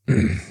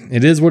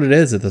 It is what it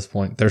is at this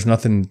point. There's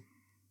nothing's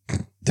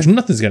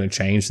going to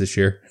change this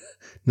year.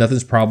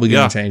 Nothing's probably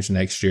going to change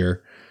next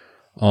year.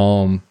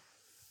 I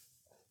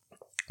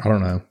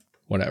don't know.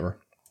 Whatever.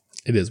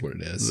 It is what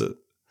it is.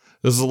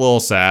 This is a little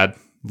sad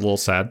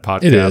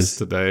podcast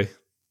today.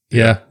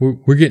 Yeah,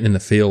 we're getting in the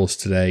feels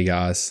today,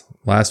 guys.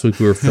 Last week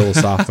we were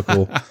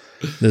philosophical.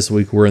 This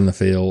week we're in the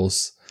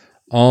feels.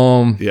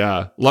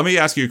 Yeah. Let me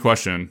ask you a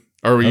question.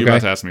 Or were you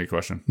about to ask me a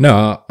question?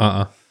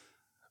 No.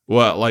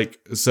 Well, like,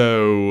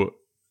 so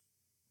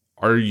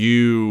are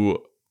you,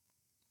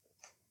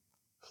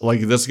 like,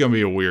 this is going to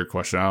be a weird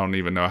question. I don't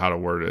even know how to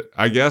word it.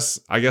 I guess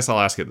I'll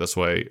ask it this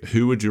way.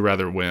 Who would you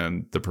rather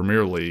win the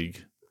Premier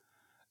League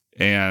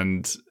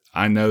And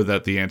I know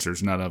that the answer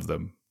is none of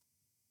them.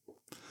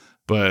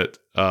 But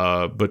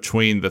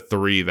between the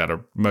three that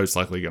are most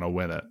likely going to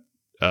win it,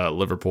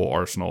 Liverpool,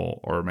 Arsenal,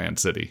 or Man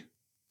City.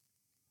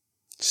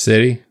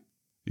 City?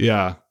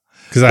 Yeah.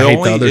 Because I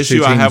hate the other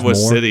issue I have with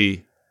more.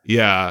 City.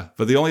 Yeah.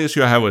 But the only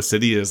issue I have with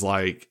City is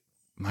like,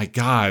 my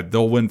God,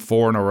 they'll win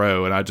 4 in a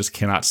row and I just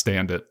cannot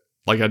stand it.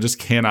 Like, I just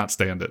cannot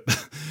stand it.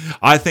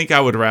 I think I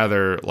would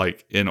rather,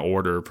 like, in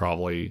order,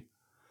 probably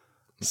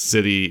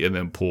City and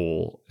then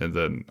Pool and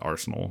then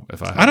Arsenal.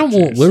 If I don't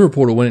want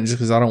Liverpool to win it just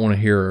because I don't want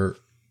to hear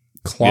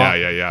Klopp.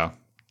 Yeah.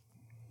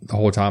 The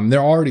whole time. They're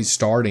already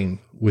starting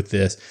with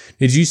this.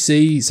 Did you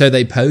see? So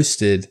they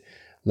posted,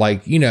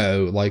 like, you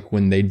know, like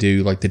when they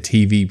do like the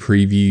TV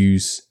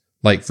previews,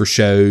 like for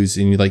shows,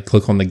 and you like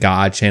click on the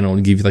guide channel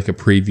and give you like a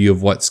preview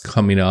of what's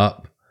coming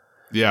up.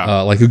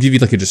 Yeah. Like it'll give you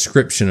like a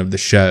description of the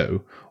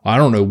show. I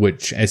don't know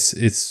which,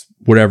 it's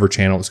whatever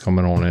channel it's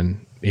coming on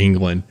in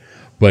England,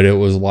 but it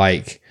was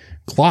like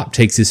Klopp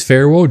takes his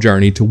farewell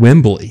journey to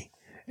Wembley.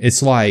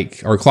 It's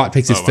like, or Klopp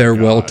takes his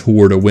farewell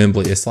tour to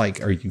Wembley. It's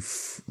like, are you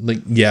like,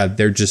 yeah,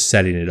 they're just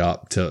setting it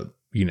up to,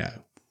 you know,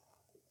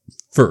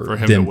 for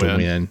them to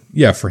win.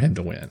 Yeah, for him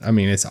to win. I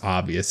mean, it's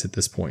obvious at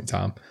this point in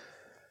time.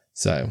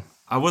 So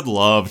I would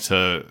love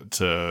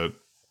to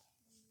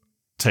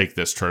take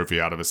this trophy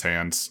out of his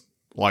hands.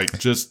 Like,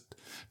 just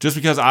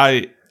because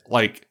the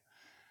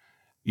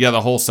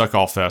whole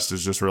suck-off fest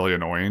is just really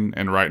annoying.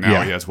 And right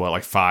now he has,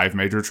 like 5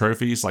 major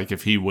trophies? Like,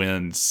 if he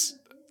wins,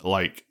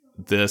 like,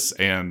 this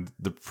and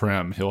the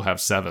Prem, he'll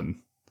have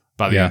 7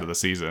 by the end of the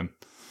season.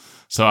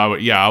 So,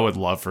 I would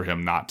love for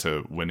him not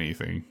to win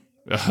anything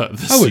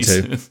this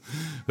season. Too.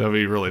 That'd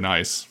be really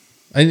nice.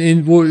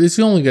 And well, it's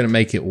only going to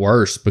make it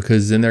worse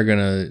because then they're going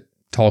to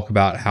talk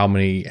about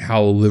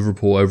how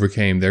Liverpool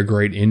overcame their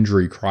great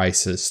injury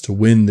crisis to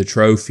win the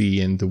trophy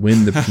and to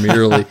win the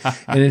Premier League.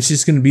 And it's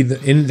just going to be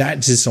and that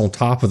just on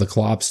top of the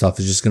Klopp stuff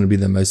is just going to be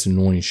the most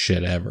annoying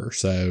shit ever.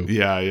 So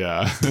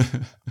yeah.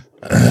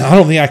 I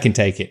don't think I can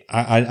take it.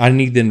 I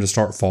need them to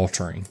start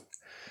faltering.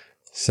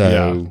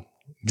 So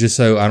just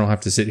so I don't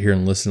have to sit here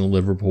and listen to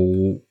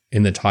Liverpool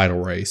in the title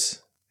race.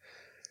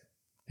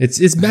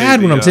 It's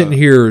bad when I'm sitting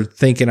here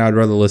thinking I'd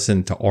rather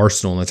listen to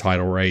Arsenal in the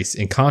title race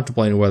and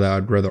contemplating whether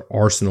I'd rather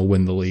Arsenal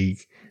win the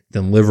league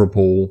than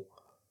Liverpool,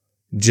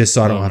 just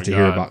so I don't have to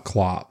hear about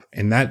Klopp.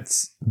 And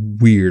that's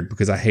weird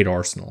because I hate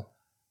Arsenal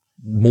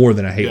more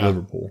than I hate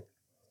Liverpool.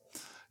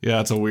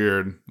 Yeah, it's a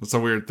weird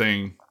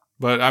thing.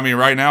 But I mean,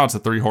 right now it's a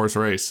 3-horse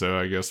race, so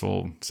I guess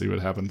we'll see what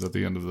happens at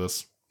the end of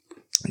this.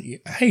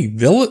 Hey,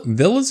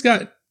 Villa's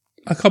got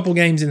a couple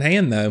games in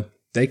hand though.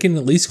 They can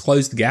at least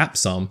close the gap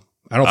some.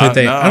 I don't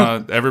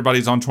think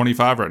everybody's on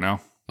 25 right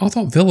now. I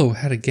thought Villa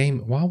had a game.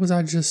 Why was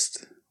I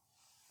just...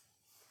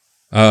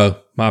 Oh,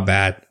 my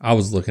bad. I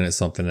was looking at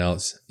something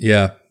else.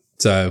 Yeah,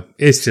 so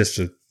it's just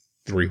a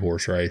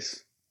 3-horse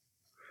race.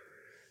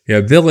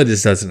 Yeah, Villa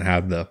just doesn't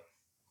have the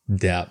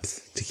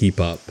depth to keep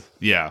up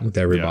with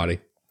everybody.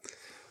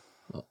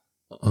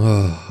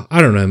 I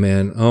don't know,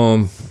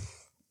 man.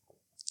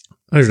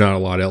 There's not a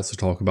lot else to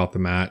talk about the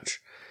match.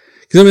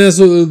 Because, I mean, that's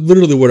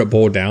literally what it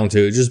boiled down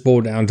to. It just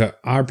boiled down to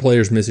our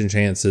players missing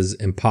chances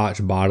and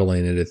Poch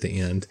bottling it at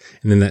the end.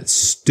 And then that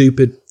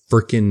stupid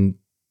freaking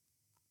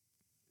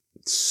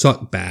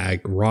suck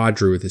bag,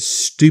 Rodri, with his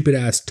stupid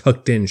ass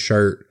tucked in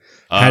shirt,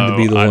 had to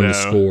be the one to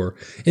score.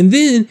 And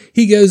then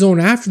he goes on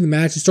after the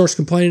match and starts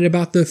complaining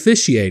about the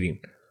officiating.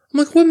 I'm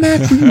like, what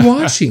match were you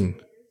watching?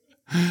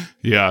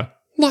 Yeah.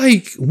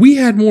 Like, we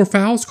had more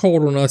fouls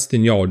called on us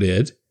than y'all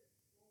did.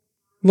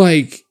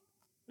 Like,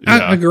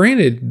 I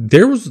granted,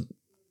 there was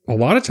a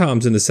lot of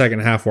times in the second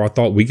half where I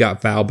thought we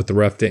got fouled, but the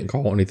ref didn't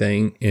call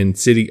anything. And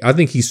City, I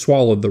think he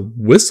swallowed the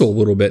whistle a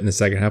little bit in the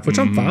second half, which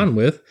I'm fine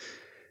with.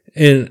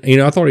 And, you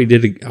know, I thought it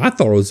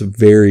was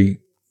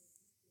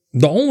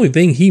the only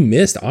thing he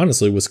missed,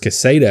 honestly, was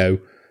Caicedo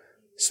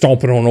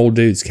stomping on old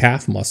dude's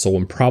calf muscle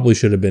and probably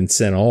should have been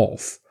sent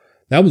off.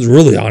 That was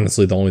really,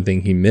 honestly, the only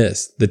thing he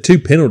missed. The 2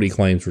 penalty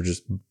claims were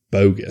just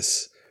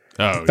bogus.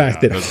 The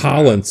fact that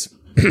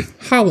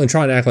Haaland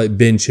trying to act like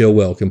Ben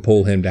Chilwell can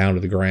pull him down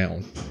to the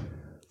ground.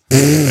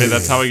 Hey,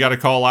 that's how he got a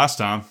call last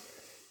time.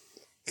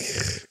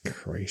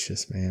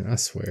 Gracious, man. I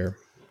swear.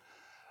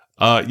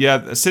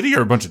 City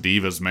are a bunch of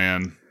divas,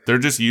 man. They're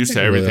just used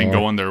to everything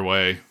going their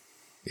way.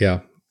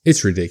 Yeah,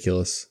 it's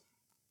ridiculous.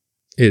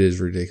 It is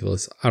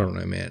ridiculous. I don't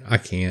know, man. I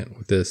can't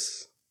with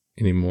this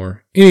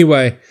anymore.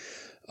 Anyway,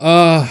 you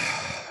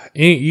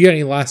got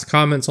any last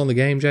comments on the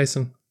game,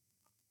 Jason?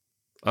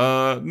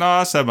 No,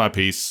 I said my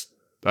piece.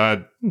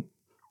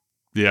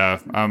 Yeah,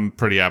 I'm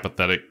pretty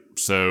apathetic.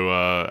 So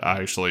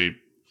I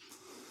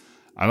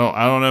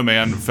don't know,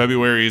 man.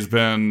 February has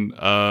been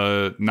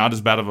not as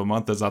bad of a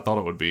month as I thought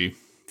it would be.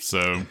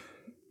 So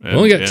we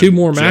only got 2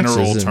 more matches.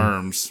 General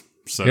terms.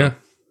 So yeah,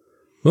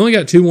 we only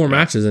got 2 more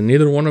matches, and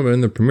neither one of them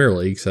in the Premier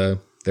League. So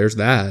there's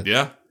that.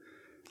 Yeah.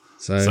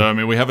 So I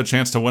mean, we have a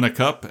chance to win a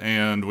cup,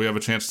 and we have a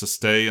chance to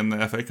stay in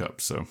the FA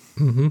Cup. So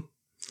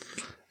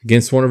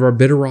against one of our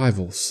bitter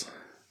rivals.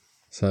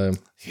 So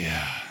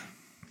yeah.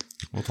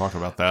 We'll talk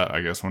about that,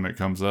 I guess, when it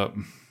comes up.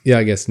 Yeah,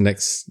 I guess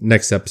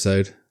next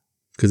episode.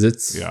 Because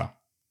it's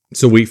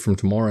a week from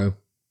tomorrow.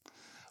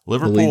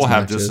 Liverpool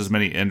have just as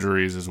many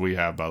injuries as we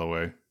have, by the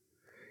way.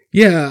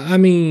 Yeah, I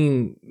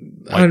mean...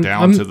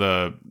 down to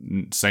the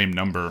same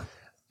number.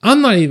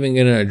 I'm not even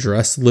going to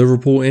address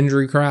Liverpool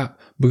injury crap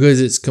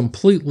because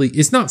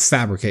it's not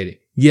fabricated.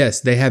 Yes,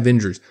 they have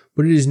injuries,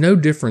 but it is no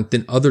different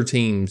than other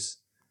teams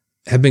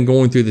have been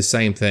going through the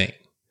same thing.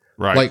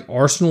 Right. Like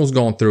Arsenal's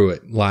gone through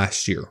it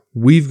last year.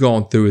 We've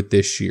gone through it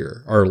this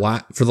year. Or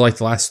for the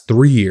last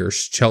 3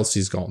 years,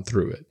 Chelsea's gone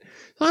through it.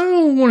 I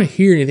don't want to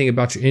hear anything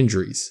about your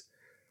injuries.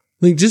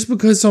 Like, just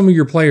because some of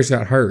your players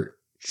got hurt,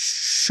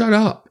 shut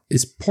up.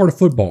 It's part of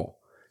football.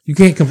 You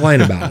can't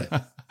complain about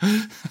it.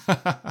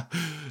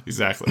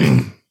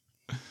 Exactly.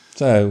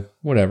 So,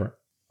 whatever.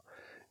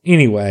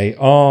 Anyway,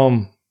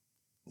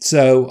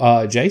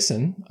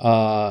 Jason,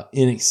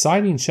 in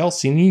exciting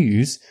Chelsea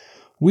news,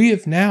 we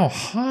have now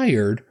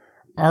hired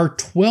our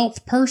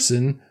 12th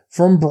person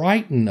from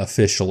Brighton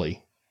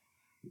officially.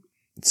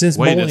 Since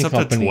Wait, Bowling it's up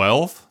Company. to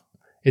 12?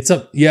 It's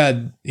up,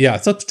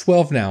 it's up to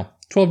 12 now.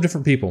 12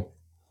 different people.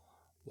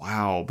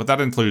 Wow, but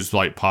that includes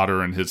like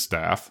Potter and his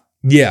staff.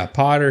 Yeah,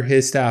 Potter,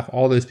 his staff,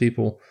 all those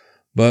people.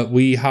 But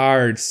we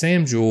hired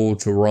Sam Jewell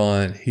to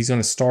run. He's going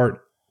to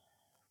start.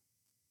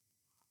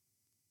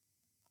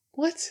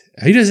 What?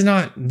 He does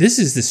not. This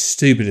is the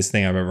stupidest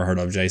thing I've ever heard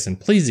of, Jason.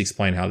 Please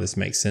explain how this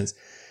makes sense.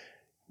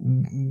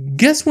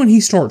 Guess when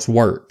he starts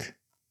work?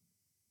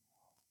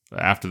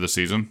 After the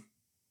season?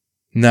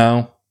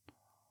 No.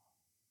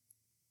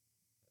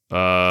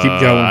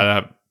 Keep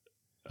going.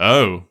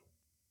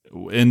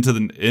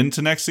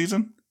 Into next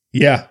season?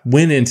 Yeah,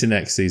 when into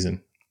next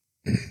season?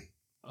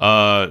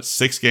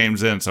 6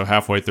 games in, so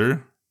halfway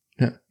through.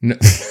 No.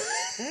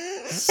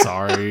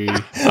 Sorry,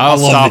 I'll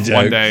stop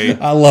one day.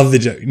 I love the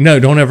joke. No,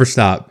 don't ever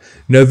stop.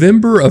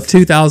 November of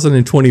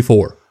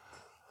 2024.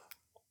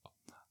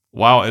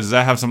 Wow, does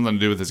that have something to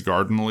do with his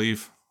garden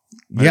leave?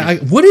 Maybe? Yeah,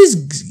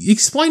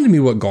 explain to me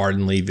what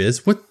garden leave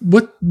is.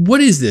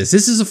 What is this?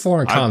 This is a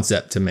foreign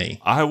concept to me.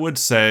 I would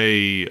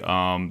say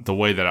the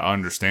way that I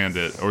understand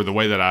it, or the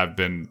way that I've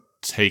been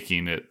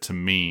taking it to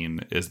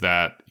mean, is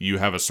that you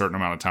have a certain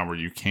amount of time where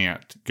you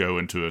can't go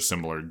into a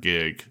similar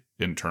gig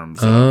in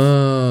terms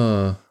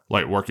of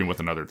like working with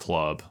another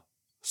club.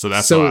 So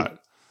that's why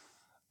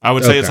I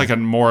would say it's like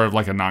more of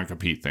like a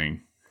non-compete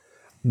thing.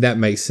 That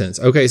makes sense.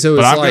 Okay, so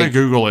but I'm going to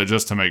Google it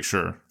just to make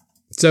sure.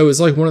 So it's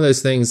like one of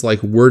those things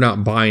like we're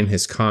not buying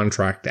his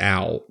contract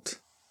out.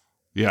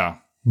 Yeah.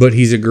 But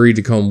he's agreed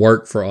to come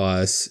work for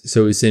us.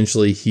 So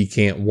essentially he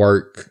can't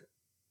work.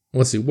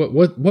 Let's see.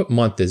 What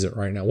month is it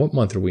right now? What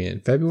month are we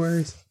in?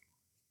 February?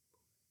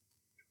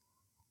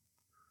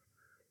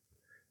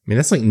 I mean,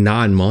 that's like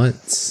 9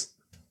 months.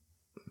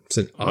 It's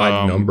an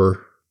odd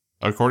number.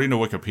 According to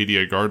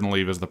Wikipedia, garden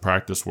leave is the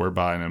practice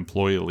whereby an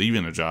employee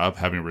leaving a job,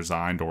 having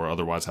resigned or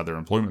otherwise had their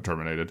employment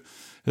terminated,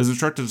 is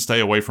instructed to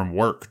stay away from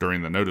work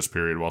during the notice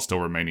period while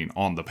still remaining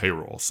on the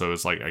payroll. So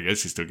it's like, I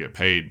guess you still get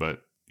paid,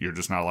 but you're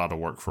just not allowed to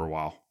work for a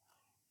while.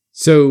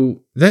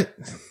 So that...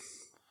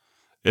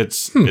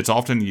 It's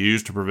often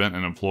used to prevent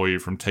an employee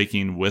from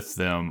taking with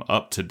them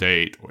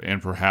up-to-date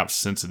and perhaps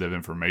sensitive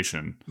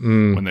information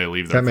when they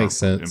leave their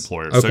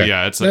employer. Okay. So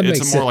yeah,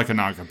 it's more like a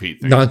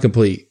non-compete thing.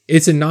 Non-compete.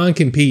 It's a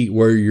non-compete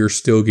where you're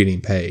still getting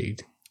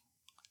paid.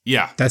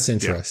 Yeah. That's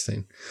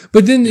interesting. Yeah.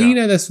 But then,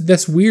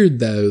 that's weird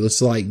though.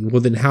 It's like,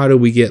 well then how do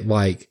we get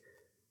like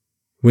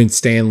when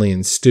Stanley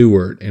and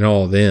Stewart and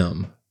all of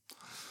them?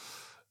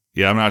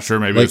 Yeah, I'm not sure.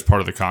 Maybe it's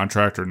part of the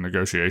contract or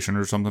negotiation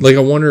or something. Like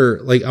I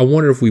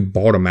wonder if we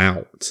bought them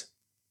out.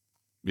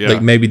 Yeah,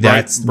 like maybe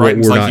that's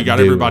Brighton's what we're not you got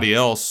doing. Everybody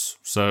else,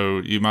 so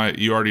you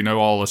already know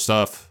all the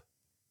stuff.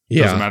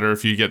 Yeah, doesn't matter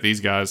if you get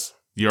these guys.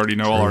 You already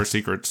know all our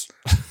secrets.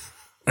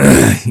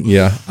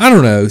 Yeah, I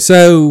don't know.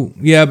 So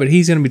yeah, but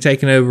he's going to be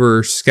taking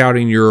over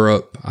scouting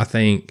Europe, I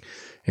think,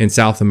 and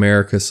South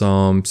America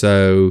some.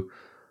 So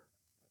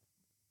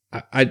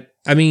I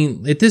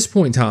mean, at this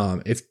point in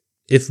time,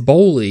 if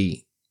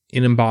Bowley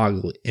and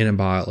Ibali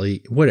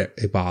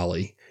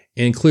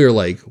and Clear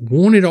Lake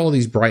wanted all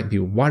these Brighton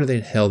people, why the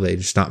hell they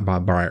just not buy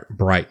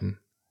Brighton?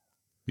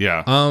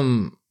 Yeah.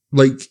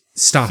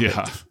 Stop it.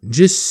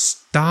 Just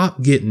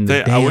stop getting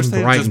the damn Brighton people. I wish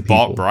they just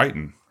bought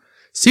Brighton.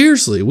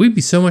 Seriously, we'd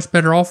be so much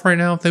better off right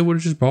now if they would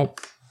have just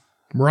bought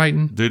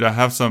Brighton. Dude, I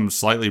have some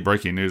slightly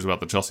breaking news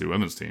about the Chelsea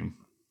women's team.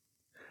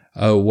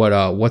 Oh,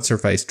 what's her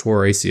face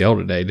tore ACL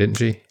today, didn't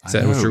she? Is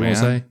that what you're going to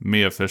say?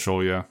 Me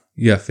official, yeah.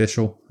 Yeah,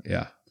 official,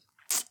 yeah.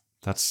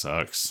 That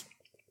sucks.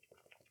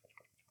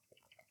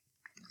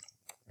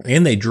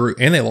 And they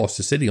lost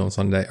to City on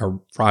Sunday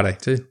or Friday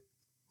too.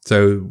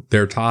 So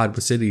they're tied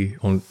with City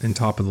in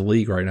top of the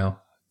league right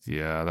now.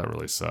 Yeah, that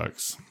really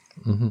sucks.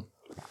 Mm-hmm.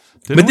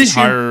 Didn't we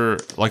hire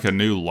like a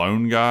new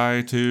loan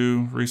guy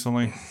too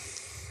recently?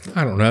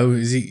 I don't know.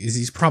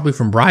 He's probably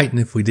from Brighton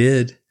if we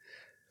did.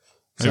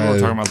 Maybe we're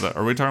talking about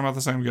are we talking about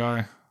the same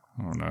guy?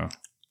 I don't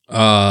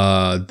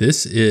know.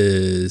 This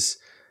is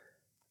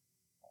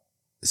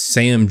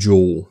Sam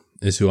Jewell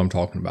is who I'm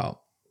talking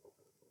about.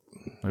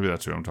 Maybe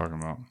that's who I'm talking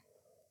about.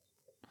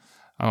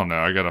 I don't know.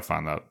 I got to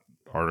find that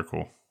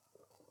article.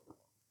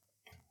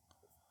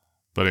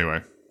 But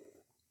anyway.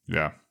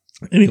 Yeah.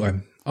 Anyway.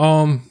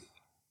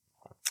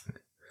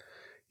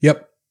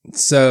 Yep.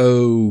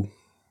 So,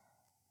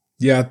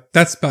 yeah,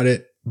 that's about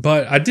it.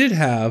 But I did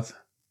have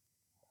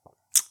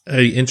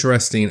a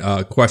interesting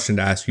question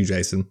to ask you,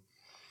 Jason.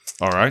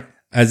 All right.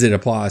 As it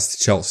applies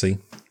to Chelsea.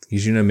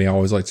 Because you know me, I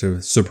always like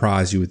to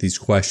surprise you with these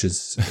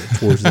questions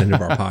towards the end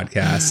of our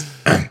podcast.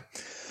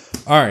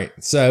 All right.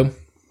 So,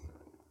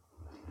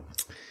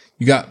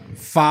 you got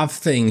 5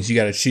 things you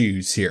got to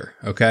choose here.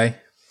 Okay.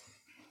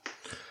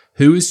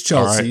 Who is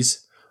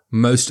Chelsea's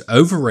most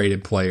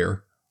overrated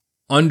player,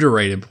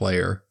 underrated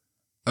player,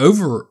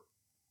 that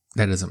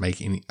doesn't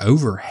make any,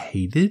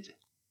 overhated?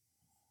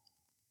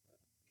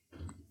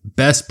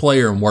 Best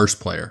player and worst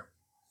player.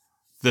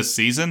 This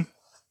season?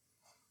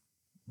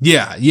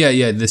 Yeah,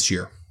 this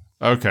year.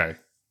 Okay.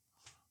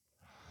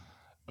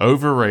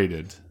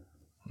 Overrated.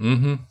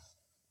 Mm-hmm.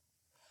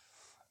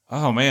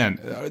 Oh, man.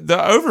 The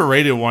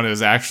overrated one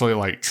is actually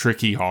like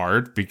tricky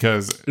hard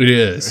because it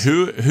is.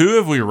 Who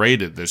have we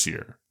rated this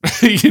year?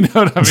 You know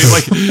what I mean?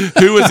 Like,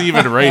 who was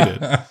even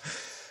rated?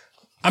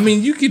 I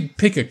mean, you could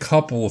pick a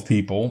couple of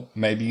people,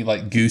 maybe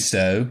like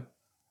Gusto.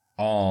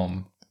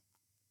 You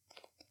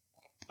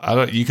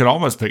could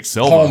almost pick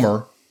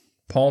Silva.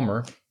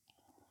 Palmer.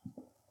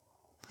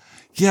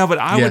 Yeah, but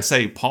I would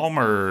say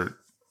Palmer.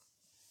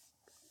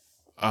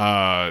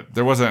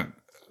 There wasn't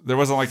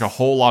like a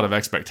whole lot of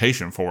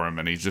expectation for him,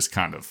 and he just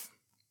kind of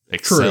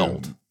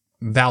excelled. True.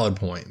 Valid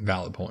point.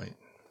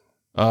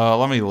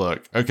 Let me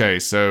look. Okay,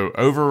 so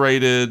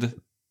overrated,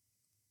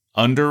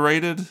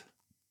 underrated,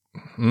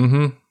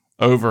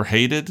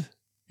 overhated.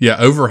 Yeah,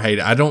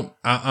 overhated.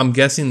 I'm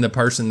guessing the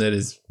person that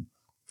is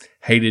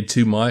hated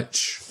too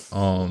much.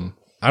 I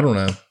don't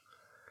know.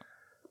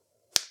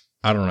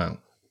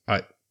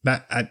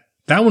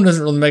 That one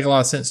doesn't really make a lot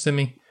of sense to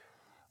me.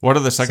 What are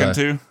the second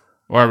two?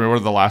 Or what are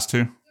the last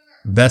two?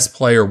 Best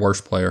player,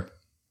 worst player.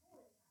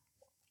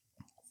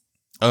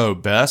 Oh,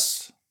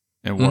 best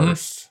and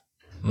worst.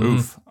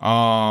 Oof.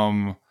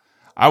 I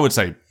would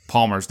say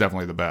Palmer's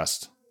definitely the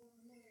best.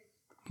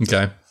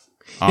 Okay.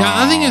 Yeah,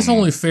 I think it's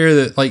only fair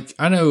that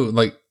I know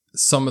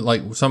some of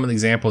the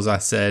examples I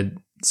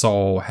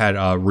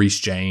had Reece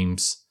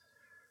James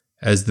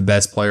as the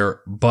best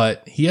player,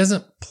 but he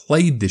hasn't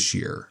played this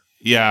year.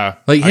 Yeah.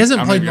 He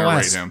hasn't played in the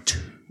last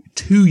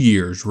 2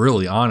 years,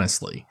 really,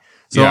 honestly.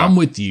 So I'm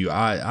with you.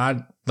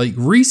 I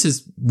Reece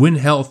is, when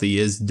healthy,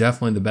 is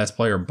definitely the best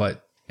player,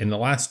 but in the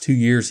last 2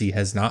 years, he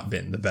has not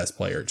been the best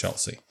player at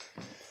Chelsea.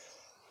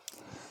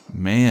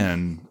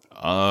 Man,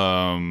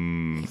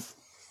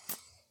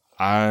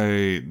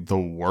 the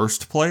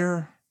worst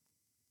player?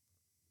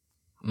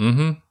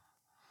 Mm-hmm.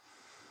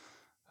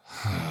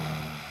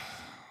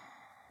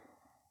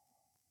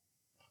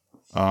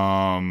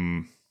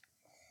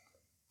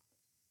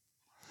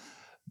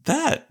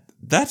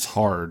 That's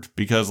hard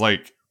because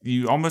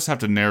you almost have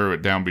to narrow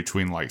it down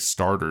between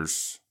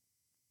starters.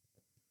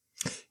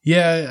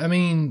 Yeah, I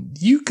mean,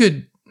 you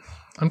could.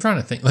 I'm trying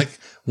to think.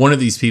 One of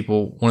the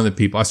people,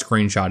 I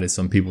screenshotted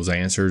some people's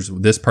answers.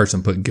 This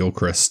person put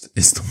Gilchrist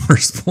is the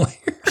worst player.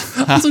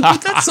 I was like,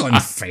 but that's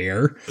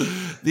unfair.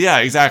 Yeah,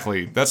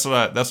 exactly. That's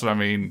what I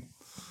mean.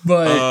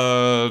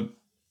 But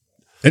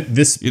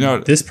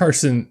this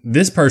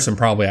person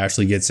probably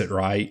actually gets it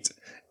right.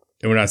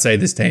 And when I say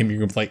this name, you're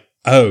gonna be like,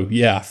 oh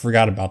yeah, I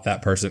forgot about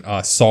that person.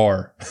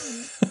 Sar.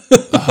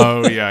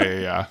 Oh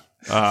yeah.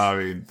 I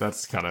mean,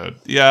 that's kind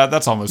of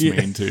that's almost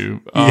mean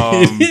too.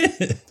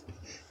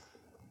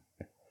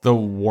 The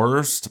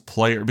worst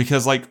player,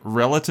 because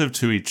relative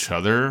to each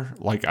other,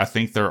 I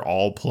think they're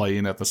all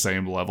playing at the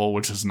same level,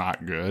 which is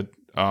not good.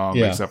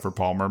 Except for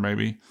Palmer,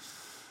 maybe.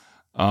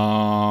 Okay,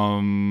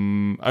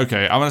 I'm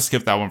gonna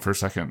skip that one for a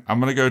second. I'm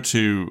gonna go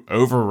to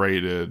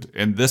overrated,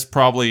 and this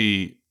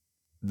probably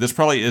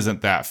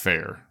isn't that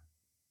fair.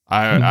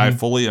 I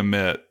fully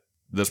admit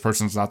this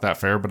person's not that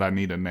fair, but I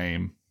need a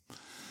name.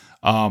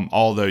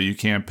 Although you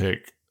can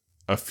pick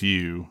a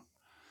few,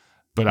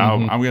 but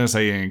I'm gonna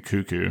say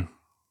Nkunku.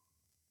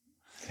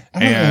 I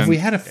don't know.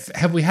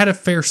 Have we had a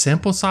fair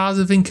sample size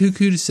of Nkunku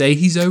to say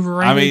he's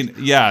overrated? I mean,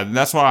 yeah,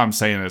 that's why I'm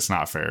saying it's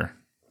not fair.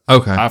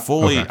 Okay. I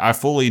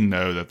fully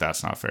know that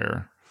that's not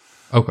fair.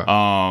 Okay.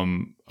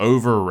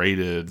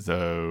 Overrated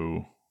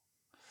though,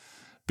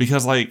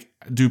 because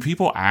do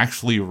people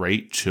actually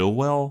rate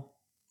Chilwell?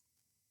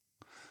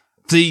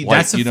 See,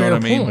 that's a fair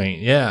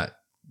point. Yeah.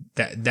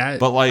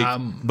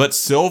 But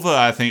Silva,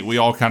 I think we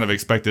all kind of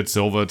expected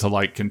Silva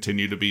to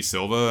continue to be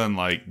Silva, and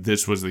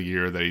this was the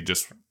year that he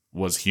just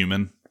was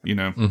human,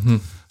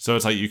 So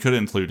it's you could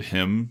include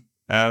him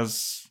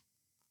as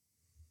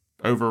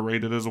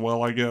overrated as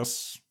well, I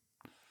guess.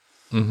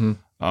 Mm-hmm.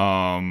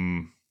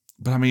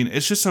 But I mean,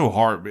 it's just so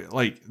hard.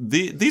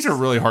 These are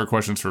really hard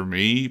questions for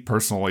me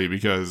personally,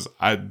 because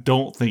I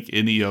don't think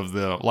any of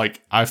the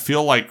I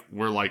feel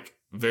we're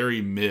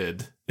very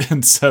mid.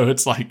 And so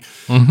it's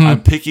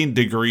I'm picking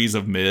degrees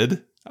of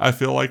mid. I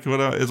feel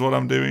is what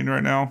I'm doing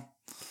right now.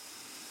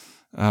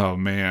 Oh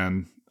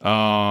man.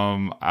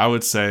 I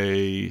would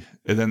say,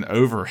 and then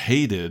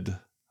overhated.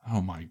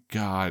 Oh my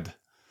God.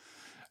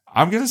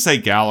 I'm going to say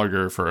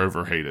Gallagher for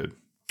overhated.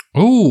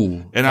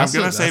 Ooh. And I'm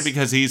going to say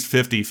because he's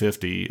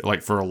 50-50,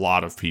 like for a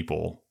lot of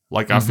people.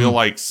 Like I feel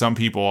like some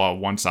people on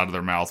one side of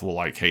their mouth will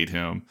like hate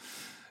him.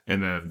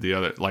 And then the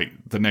other, like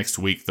the next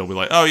week, they'll be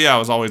like, "Oh yeah, I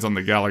was always on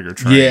the Gallagher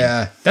train."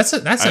 Yeah, that's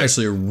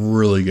actually a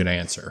really good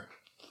answer.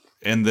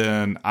 And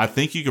then I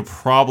think you could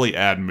probably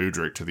add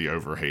Mudryk to the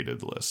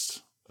overhated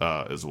list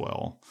as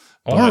well.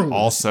 But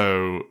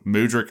also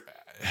Mudryk,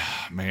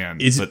 man,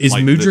 is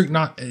Mudryk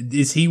not?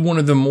 Is he one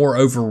of the more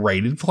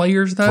overrated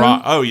players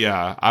though? Oh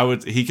yeah, I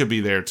would. He could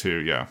be there too.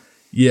 Yeah,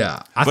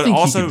 yeah. I think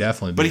also, he could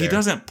definitely. But he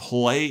doesn't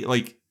play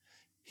like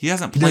he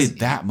hasn't played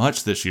that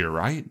much this year,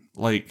 right?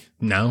 Like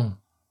no.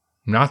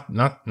 Not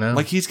no.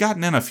 Like he's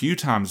gotten in a few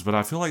times, but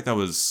I feel like that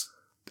was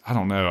I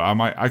don't know.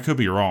 I could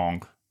be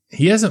wrong.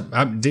 He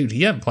hasn't, dude.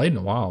 He hasn't played in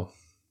a while.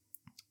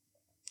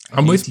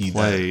 With you.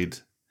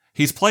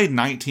 He's played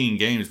 19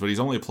 games, but he's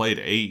only played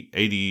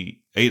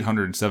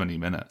 870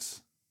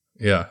 minutes.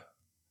 Yeah.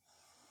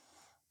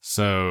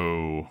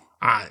 So,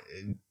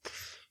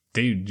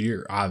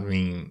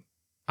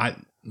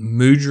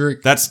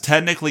 Mudryk. That's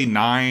technically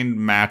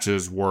 9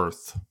 matches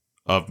worth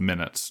of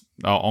minutes.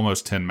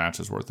 Almost 10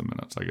 matches worth of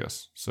minutes, I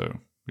guess. So,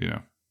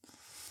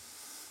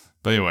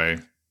 But anyway,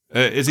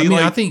 is he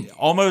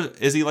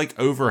is he like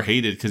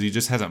overhated because he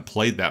just hasn't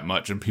played that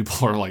much and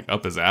people are like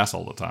up his ass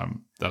all the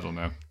time? I don't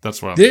know.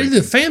 That's what I'm thinking.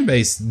 The fan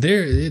base,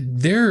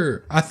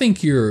 I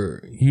think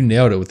you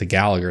nailed it with the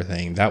Gallagher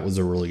thing. That was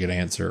a really good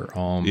answer.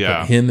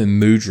 But him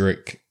and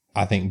Mudryk,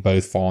 I think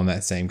both fall in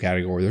that same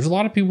category. There's a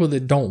lot of people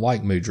that don't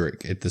like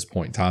Mudryk at this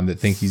point in time that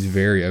think he's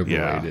very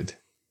overrated. Yeah.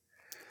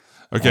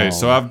 Okay,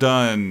 so I've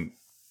done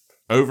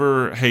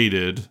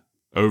overhated,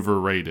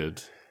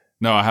 overrated.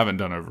 No, I haven't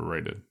done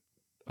overrated.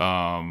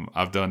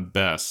 I've done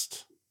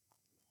best.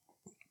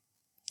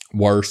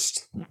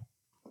 Worst.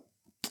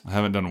 I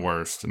haven't done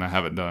worst, and I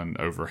haven't done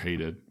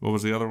overhated. What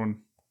was the other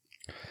one?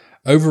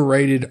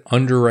 Overrated,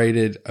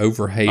 underrated,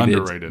 overhated.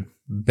 Underrated.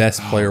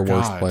 Best player,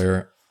 worst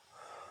player.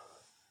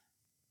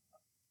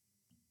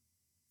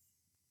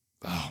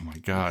 Oh, my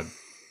God.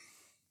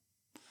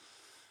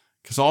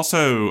 Because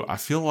also, I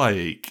feel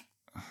like...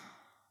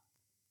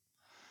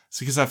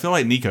 because I feel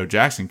like Nico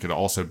Jackson could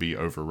also be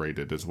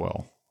overrated as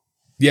well.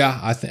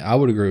 Yeah, I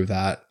would agree with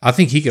that. I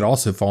think he could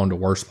also fall into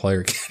worst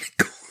player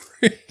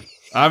category.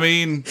 I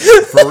mean,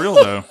 for real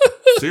though.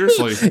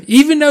 Seriously.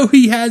 Even though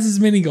he has as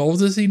many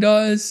goals as he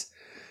does,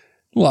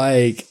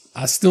 like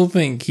I still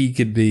think he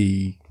could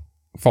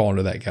fall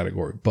into that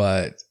category.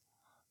 But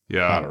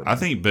yeah, I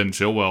think Ben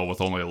Chilwell with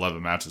only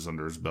 11 matches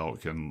under his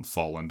belt can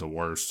fall into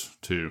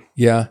worst too.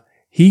 Yeah,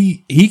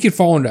 he could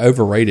fall into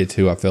overrated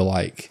too. I feel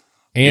like,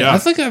 and I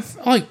think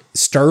like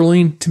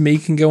Sterling to me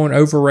can go in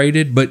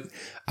overrated, but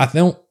I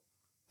think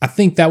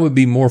that would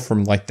be more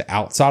from like the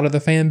outside of the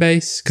fan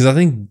base because I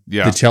think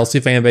the Chelsea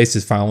fan base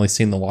has finally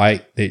seen the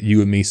light that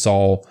you and me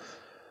saw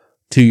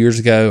 2 years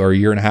ago or a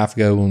year and a half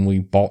ago when we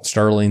bought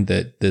Sterling,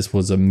 that this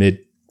was a mid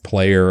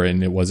player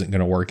and it wasn't going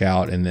to work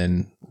out. And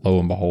then lo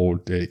and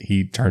behold,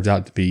 he turns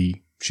out to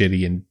be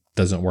shitty and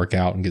doesn't work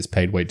out and gets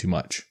paid way too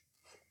much.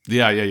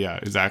 Yeah,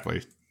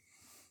 exactly.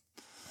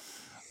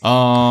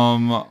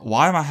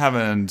 Why am I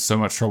having so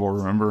much trouble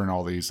remembering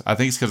all these? I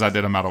think it's because I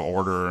did them out of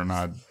order and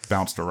I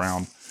bounced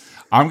around.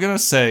 I'm gonna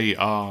say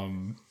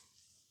underrated.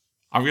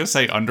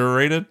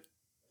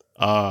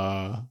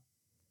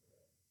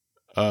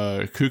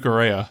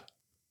 Cucurella.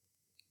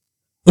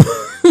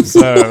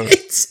 So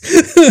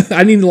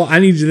I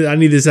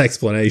need this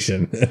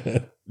explanation.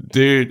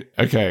 Dude,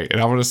 okay, and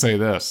I'm gonna say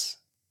this.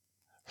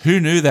 Who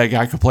knew that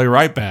guy could play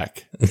right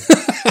back?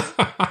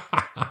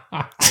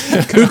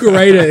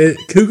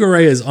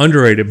 Cucurella is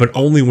underrated, but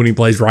only when he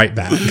plays right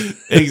back.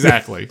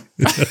 Exactly.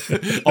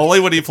 Only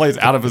when he plays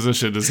out of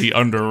position is he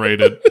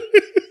underrated.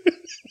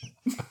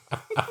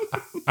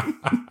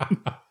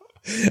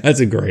 That's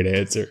a great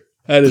answer.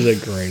 That is a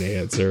great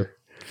answer.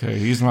 Okay,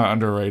 he's my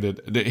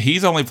underrated.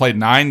 He's only played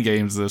 9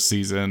 games this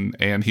season,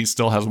 and he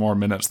still has more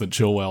minutes than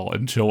Chilwell.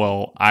 And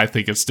Chilwell, I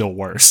think, is still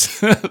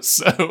worse.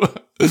 So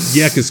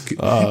yeah,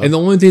 and the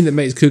only thing that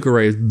makes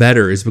Cucurella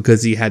better is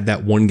because he had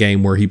that one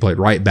game where he played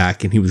right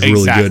back, and he was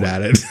really good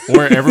at it.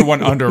 Where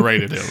everyone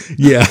underrated him.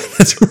 Yeah,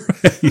 that's right.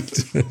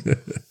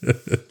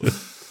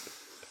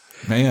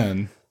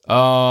 Man,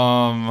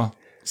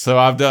 so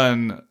I've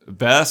done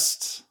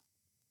best,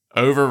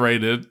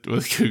 overrated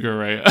with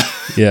Cucurella.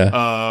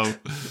 Yeah.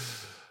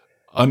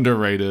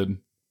 Underrated.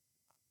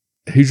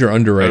 Who's your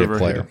underrated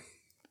player?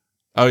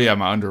 Oh yeah,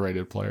 my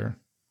underrated player.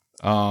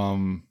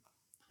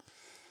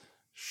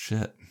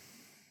 Shit.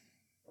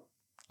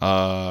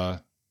 So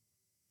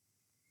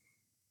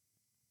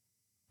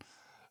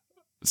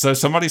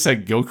somebody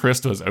said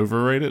Gilchrist was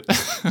overrated?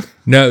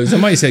 No,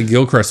 somebody said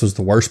Gilchrist was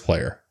the worst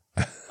player.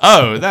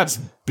 Oh, that's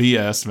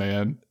BS,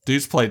 man.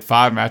 Dude's played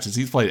 5 matches.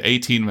 He's played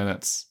 18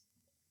 minutes.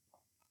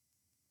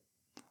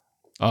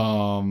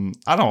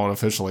 I don't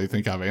officially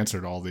think I've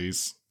answered all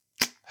these.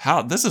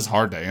 This is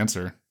hard to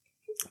answer.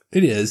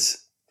 It is.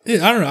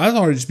 I don't know. I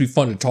thought it'd just be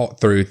fun to talk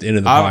through at the end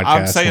of the podcast.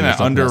 I'm saying an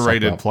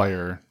underrated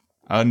player.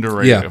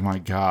 Underrated. Yeah. Oh my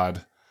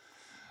God.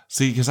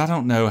 See, because I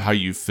don't know how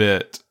you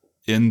fit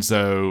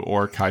Enzo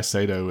or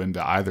Caicedo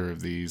into either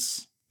of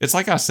these. It's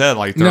like I said,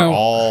 like they're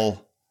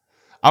all.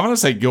 I'm gonna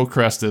say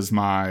Gilchrist is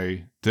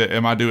my.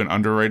 Am I doing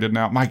underrated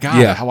now? My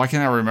God, why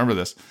can't I remember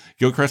this?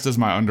 Gilchrist is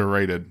my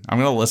underrated. I'm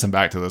gonna listen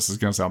back to this. It's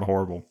gonna sound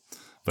horrible,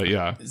 but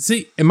yeah.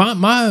 See,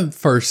 my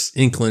first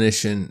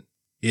inclination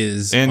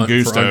is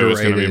Gusto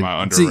is gonna be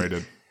my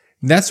underrated. See,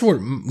 that's what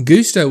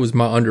Gusto was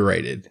my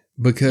underrated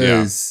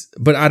because,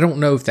 but I don't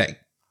know if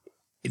that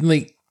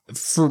like.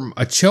 From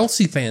a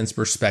Chelsea fan's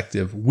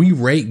perspective, we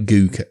rate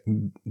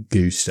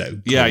Gusto.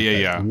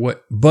 Yeah.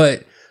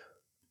 But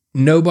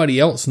nobody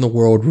else in the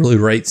world really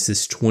rates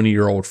this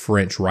 20-year-old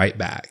French right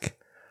back.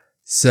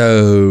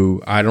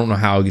 So I don't know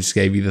how I just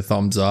gave you the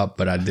thumbs up,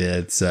 but I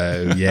did.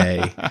 So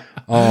yay.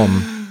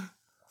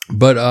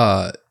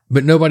 But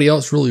nobody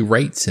else really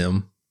rates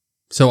him.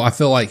 So I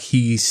feel like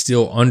he's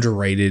still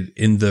underrated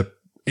and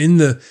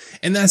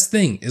that's the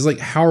thing is like,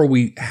 how are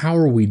we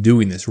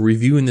doing this? We're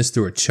reviewing this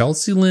through a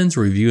Chelsea lens,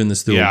 we're reviewing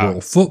this through a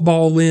world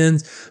football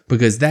lens,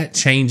 because that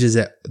changes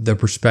the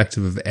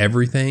perspective of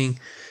everything.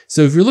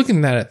 So if you're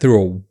looking at it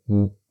through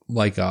a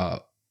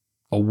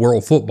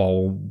world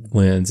football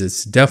lens,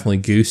 it's definitely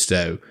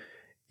Gusto.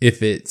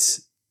 If you're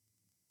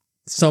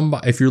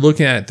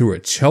looking at it through a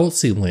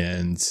Chelsea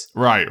lens,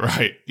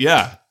 right.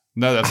 Yeah.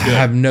 No, that's good.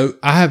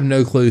 I have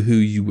no clue who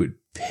you would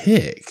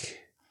pick.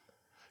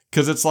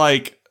 Cause it's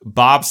like,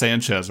 Bob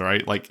Sanchez,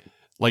 right? Like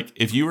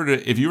if you were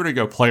to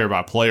go player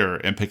by player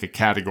and pick a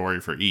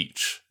category for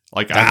each,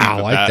 like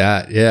I like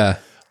that. Yeah.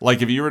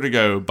 Like if you were to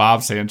go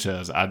Bob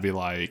Sanchez, I'd be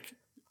like,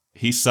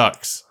 he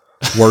sucks.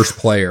 Worst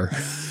player.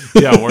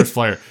 Yeah, worst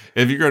player.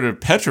 If you go to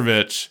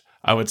Petrovic,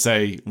 I would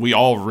say we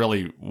all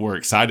really were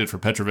excited for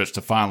Petrovic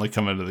to finally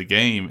come into the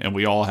game, and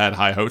we all had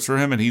high hopes for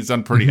him, and he's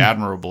done pretty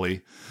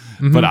admirably.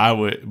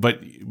 Mm-hmm.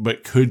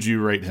 But could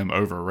you rate him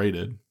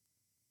overrated?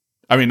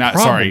 I mean,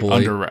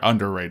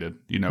 underrated.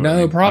 You know,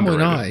 no, probably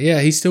not. Yeah,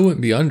 he still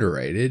wouldn't be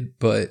underrated,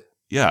 but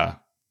yeah,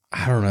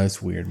 I don't know.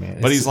 It's weird, man.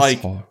 But he's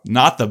like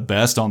not the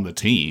best on the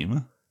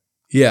team.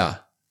 Yeah,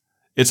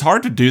 it's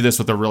hard to do this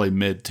with a really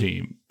mid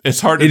team.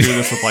 It's hard to do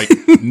this with like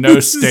no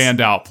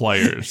standout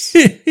players.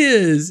 It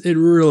is. It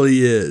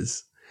really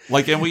is.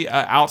 Like, and we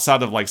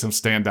outside of like some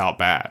standout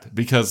bad,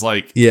 because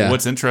like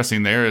what's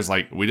interesting there is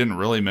like we didn't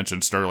really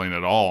mention Sterling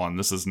at all, and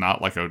this is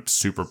not like a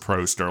super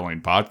pro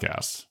Sterling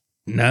podcast.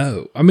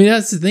 No, I mean,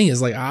 that's the thing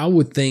is like, I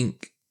would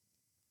think,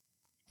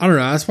 I don't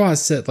know. That's why I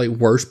said like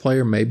worst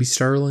player, maybe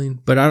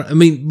Sterling, but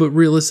but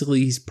realistically,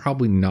 he's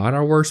probably not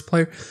our worst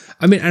player.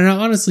 I mean, and I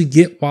honestly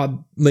get why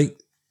like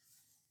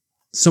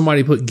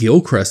somebody put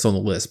Gilchrist on the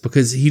list,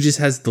 because he just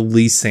has the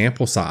least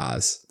sample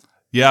size.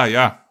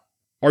 Yeah.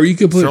 Or you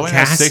could put Sterling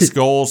has 6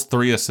 goals,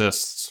 3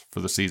 assists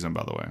for the season,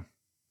 by the way.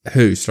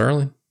 Who,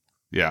 Sterling?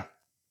 Yeah.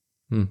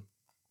 I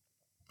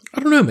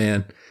don't know,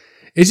 man.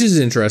 It's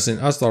just interesting.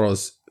 I just thought it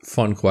was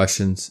fun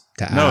questions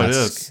to ask. No, it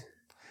is.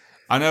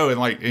 I know,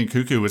 and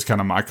Cuckoo was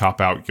kind of my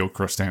cop-out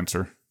Gilchrist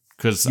answer.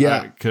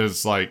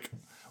 Because like,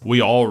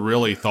 we all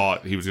really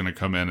thought he was going to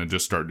come in and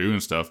just start doing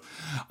stuff.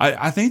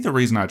 I think the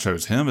reason I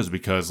chose him is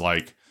because,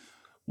 like,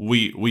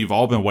 we've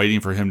all been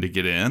waiting for him to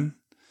get in.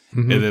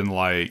 Mm-hmm. And then,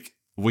 like,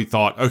 we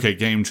thought, okay,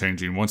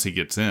 game-changing. Once he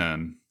gets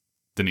in,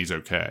 then he's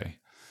okay.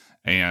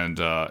 And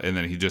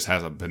then he just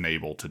hasn't been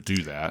able to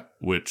do that,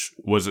 which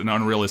was an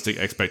unrealistic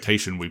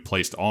expectation we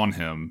placed on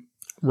him.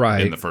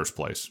 Right. In the first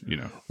place, you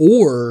know.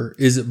 Or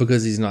is it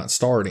because he's not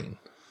starting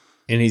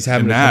and he's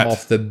having to come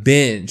off the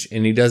bench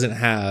and he doesn't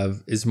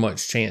have as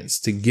much chance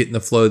to get in the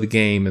flow of the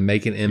game and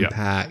make an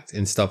impact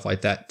and stuff like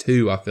that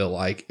too, I feel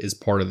like is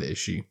part of the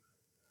issue.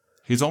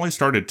 He's only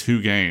started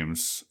 2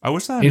 games. I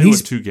wish I knew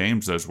what 2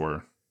 games those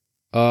were.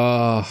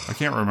 I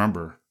can't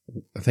remember.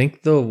 I think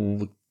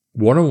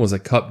one of them was a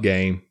cup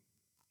game,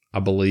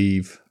 I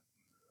believe.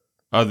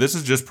 This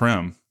is just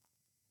Prem.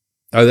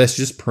 Oh, that's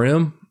just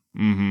Prem?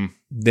 Mm-hmm.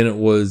 Then it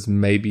was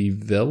maybe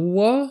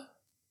Villa?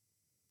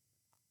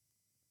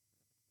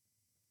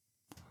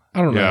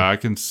 I don't know. Yeah, I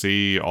can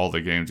see all the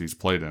games he's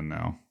played in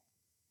now.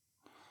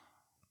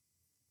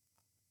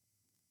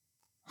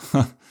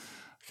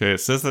 Okay, it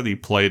says that he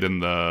played in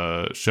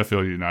the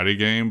Sheffield United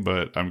game,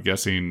 but I'm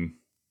guessing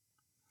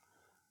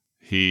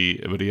he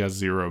has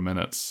 0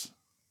 minutes.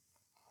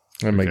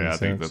 That makes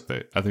sense.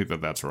 I think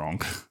that's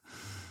wrong.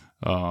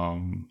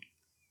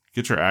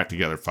 Get your act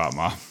together,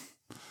 Fatma.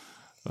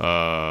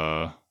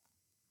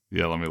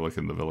 Yeah, let me look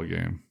in the Villa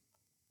game.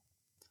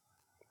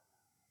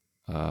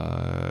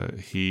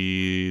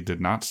 He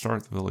did not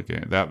start the Villa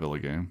game. That Villa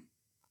game.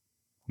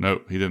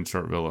 Nope, he didn't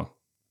start Villa.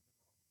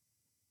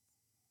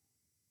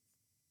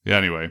 Yeah,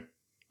 anyway.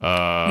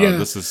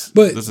 This is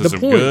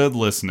some good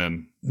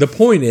listening. The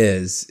point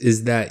is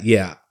that,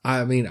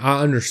 I mean,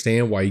 I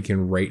understand why you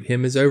can rate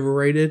him as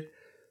overrated.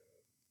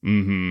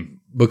 Mm-hmm.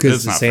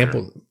 Because the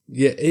sample...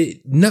 Fair.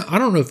 I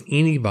don't know if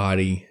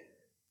anybody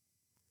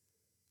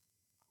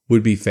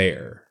would be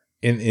fair.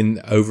 in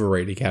the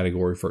overrated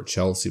category for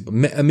Chelsea.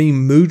 But I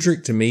mean,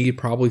 Mudryk to me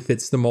probably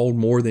fits the mold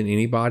more than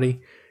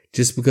anybody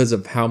just because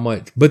of how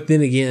much. But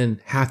then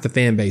again, half the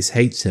fan base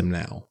hates him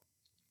now.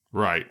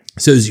 Right.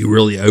 So is he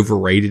really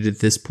overrated at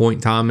this point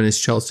in time in his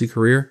Chelsea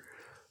career?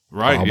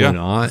 Right. Probably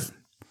not.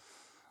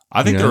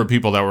 I think there were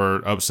people that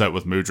were upset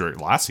with Mudryk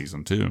last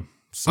season too.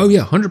 So. Oh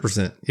yeah,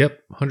 100%. Yep,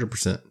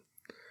 100%.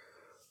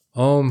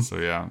 So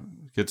yeah,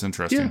 it gets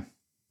interesting. Yeah,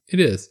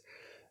 it is.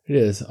 It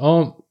is.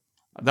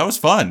 That was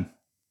fun.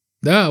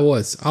 Yeah, it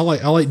was. I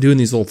like doing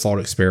these little thought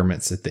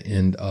experiments at the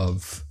end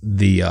of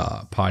the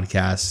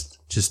podcast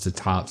just to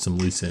tie up some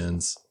loose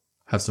ends,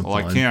 have some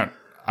fun. I can't.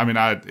 I mean,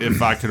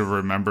 if I could have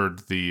remembered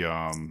the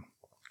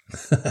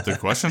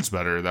questions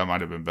better, that might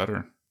have been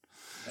better.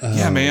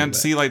 Yeah, man.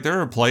 See, like there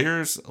are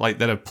players like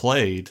that have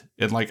played,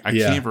 and like I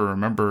can't even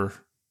remember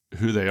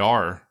who they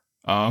are.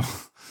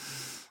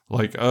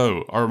 Like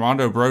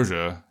Armando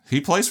Broja, he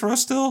plays for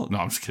us still? No,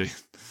 I'm just kidding.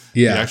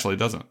 Yeah, he actually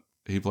doesn't.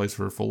 He plays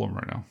for Fulham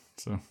right now.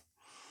 So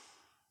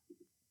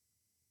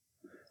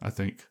I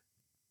think,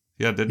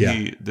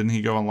 didn't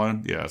he go on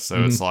loan? Yeah.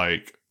 So it's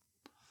like,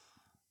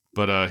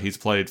 but he's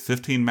played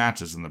 15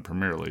 matches in the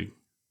Premier League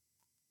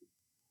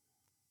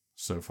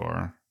so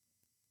far.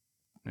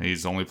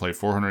 He's only played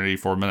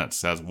 484 minutes,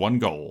 has 1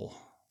 goal.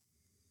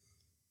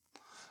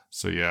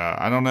 So, yeah,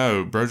 I don't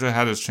know. Broja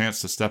had his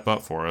chance to step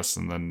up for us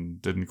and then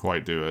didn't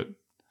quite do it.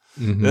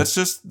 Mm-hmm. That's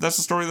the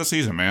story of the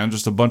season, man.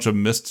 Just a bunch of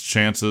missed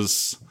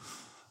chances.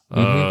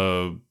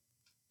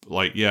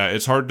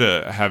 It's hard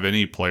to have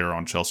any player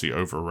on Chelsea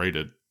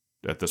overrated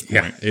at this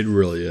point. Yeah, it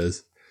really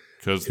is.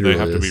 Because they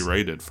have to be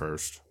rated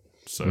first.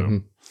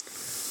 So,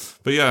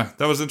 but yeah,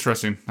 that was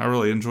interesting. I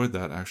really enjoyed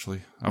that,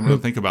 actually. I'm going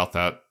to think about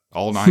that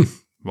all night.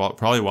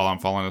 Probably while I'm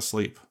falling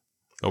asleep.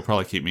 It'll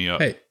probably keep me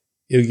up. Hey,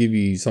 it'll give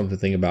you something to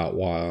think about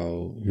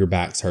while your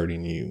back's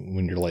hurting you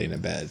when you're laying in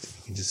bed.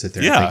 You can just sit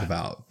there and think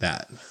about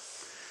that.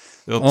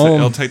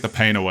 It'll take the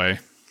pain away.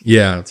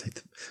 Yeah.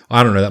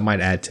 I don't know. That might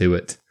add to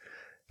it.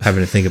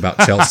 Having to think about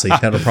Chelsea.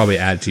 That'll probably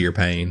add to your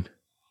pain.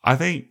 I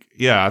think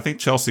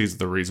Chelsea's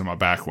the reason my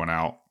back went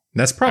out.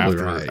 That's probably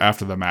right.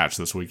 After the match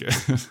this weekend.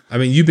 I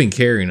mean, you've been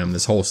carrying them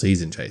this whole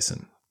season,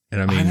 Jason.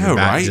 And I mean, your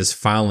back just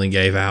finally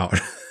gave out.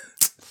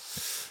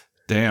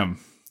 Damn.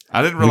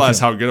 I didn't realize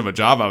how good of a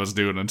job I was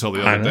doing until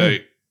the other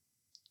day.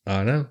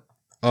 I know.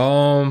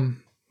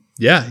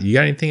 Yeah. You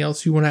got anything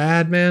else you want to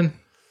add, man?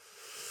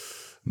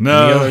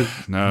 No.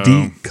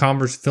 Deep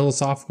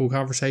philosophical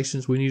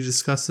conversations we need to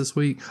discuss this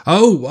week?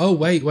 Oh,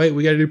 wait.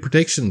 We got to do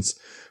predictions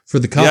for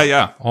the cup.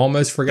 Yeah.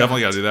 Almost forgot.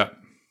 Definitely got to do that.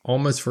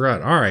 Almost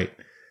forgot. All right.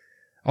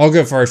 I'll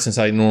go first since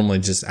I normally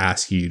just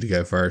ask you to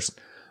go first.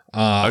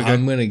 Okay.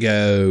 I'm going to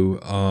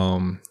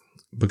go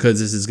because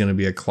this is going to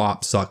be a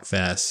Klopp suck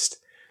fest.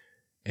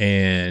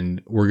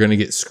 And we're going to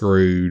get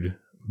screwed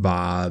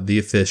by the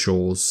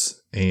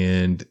officials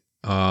and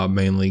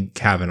mainly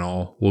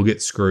Kavanaugh. We'll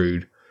get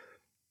screwed.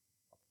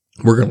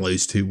 We're going to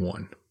lose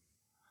 2-1.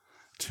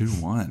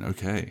 2-1,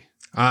 okay.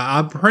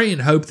 I pray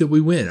and hope that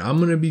we win. I'm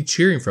going to be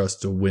cheering for us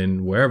to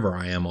win wherever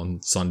I am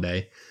on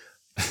Sunday.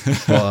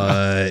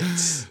 But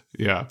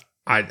yeah,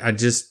 I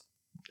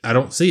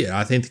don't see it.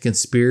 I think the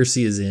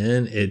conspiracy is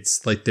in.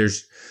 It's like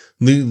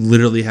we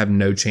literally have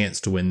no chance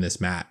to win this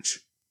match.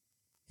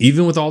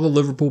 Even with all the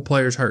Liverpool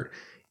players hurt,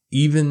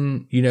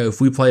 even,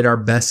 if we played our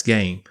best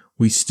game,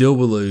 we still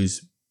will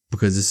lose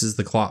because this is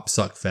the Klopp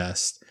suck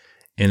fest.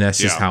 And that's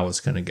just how it's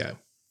going to go.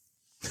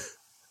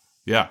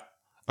 Yeah.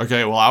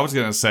 Okay. Well, I was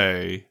going to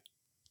say,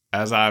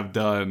 as I've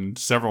done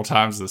several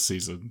times this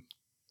season,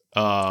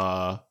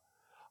 I'm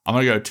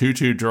going to go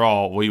 2-2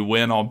 draw. We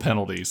win on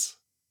penalties.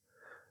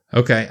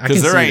 Okay. I can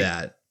see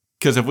that.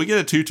 Because if we get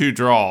a 2-2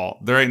 draw,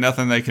 there ain't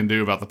nothing they can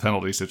do about the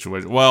penalty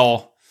situation.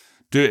 Well,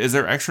 is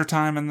there extra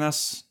time in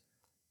this?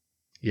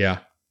 Yeah.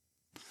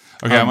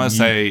 Okay, I'm going to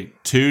say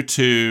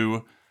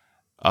 2-2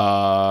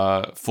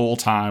 full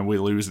time, we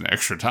lose in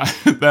extra time.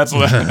 That's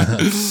what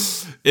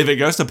if it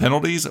goes to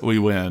penalties, we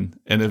win.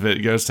 And if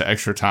it goes to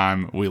extra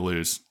time, we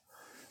lose.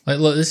 Like,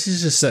 look, this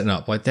is just setting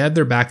up. Like, they have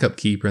their backup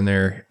keeper in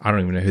there. I don't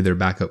even know who their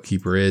backup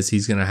keeper is.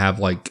 He's going to have,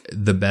 like,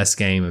 the best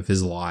game of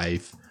his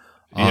life.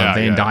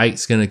 Van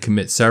Dijk's going to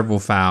commit several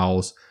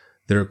fouls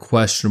that are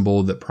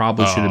questionable, that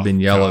probably should have been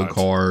yellow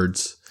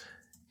cards.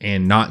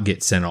 And not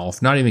get sent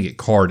off, not even get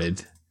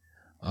carded,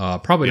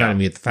 probably not even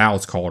get the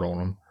fouls called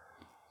on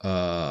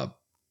them.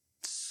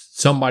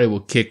 Somebody will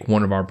kick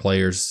one of our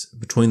players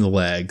between the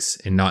legs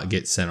and not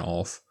get sent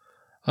off.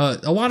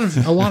 A lot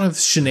of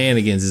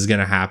shenanigans is going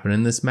to happen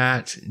in this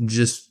match.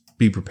 Just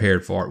be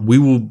prepared for it. We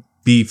will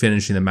be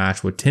finishing the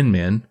match with 10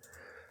 men.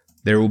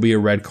 There will be a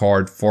red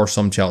card for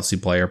some Chelsea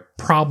player,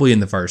 probably in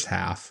the first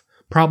half.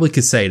 Probably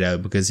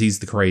Caicedo, because he's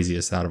the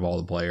craziest out of all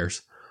the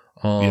players.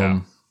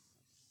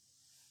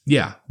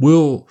 Yeah,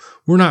 we're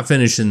not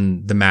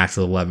finishing the match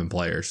with 11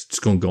 players.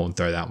 Just going to go and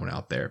throw that one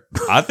out there.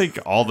 I think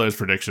all those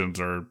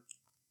predictions are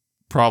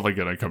probably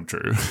going to come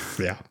true.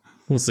 Yeah,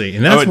 we'll see.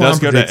 And that's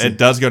it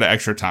does go to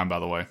extra time, by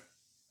the way.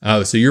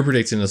 Oh, so you're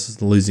predicting us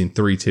losing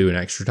 3-2 in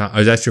extra time? Oh,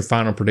 is that your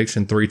final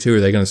prediction, 3-2? Or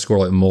are they going to score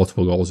like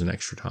multiple goals in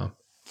extra time?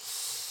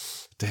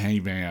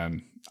 Dang,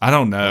 man. I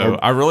don't know.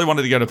 I really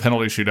wanted to go to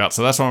penalty shootout,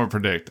 so that's what I'm going to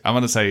predict. I'm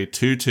going to say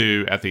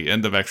 2-2 at the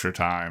end of extra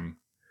time.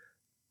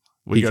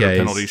 We go to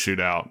penalty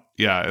shootout.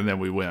 Yeah, and then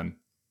we win.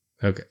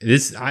 Okay.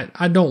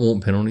 I don't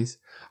want penalties.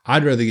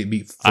 I'd rather get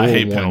beat 4-1. I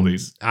hate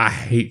penalties. I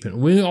hate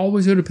penalties. We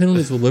always go to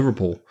penalties with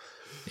Liverpool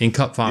in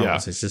cup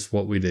finals. It's just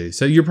what we do.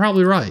 So you're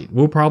probably right.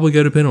 We'll probably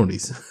go to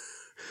penalties.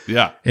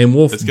 Yeah. And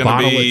we'll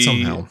bottle it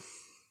somehow.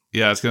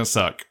 Yeah, it's going to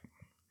suck.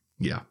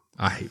 Yeah.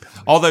 I hate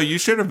penalties. Although you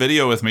shared a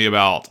video with me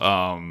about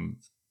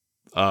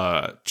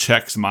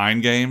Czech's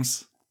mind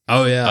games.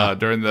 Oh, yeah.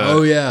 During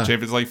the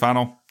Champions League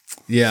final.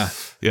 Yeah.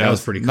 That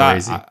was pretty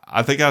crazy.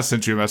 I think I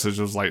sent you a message.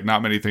 It was like,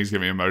 not many things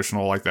get me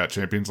emotional like that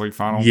Champions League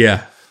final.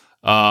 Yeah.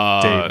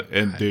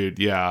 Dude,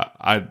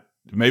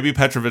 maybe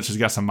Petrovic has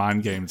got some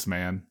mind games,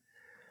 man.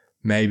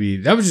 Maybe.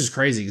 That was just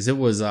crazy because it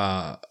was,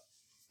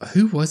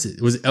 who was it?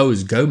 It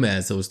was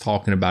Gomez that was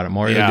talking about it.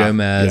 Mario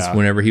Gomez,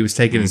 whenever he was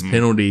taking his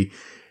penalty,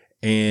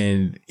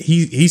 and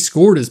he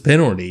scored his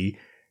penalty,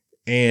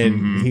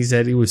 and he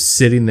said he was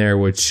sitting there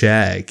with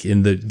Czech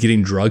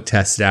getting drug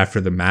tested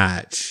after the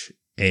match,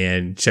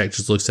 and Czech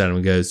just looks at him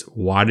and goes,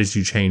 "Why did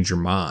you change your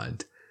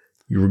mind?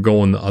 You were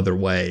going the other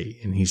way."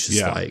 And he's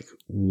just like,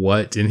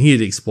 "What?" And he had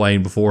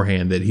explained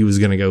beforehand that he was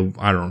going to go,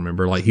 I don't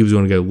remember, like he was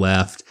going to go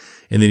left.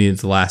 And then at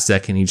the last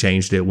second, he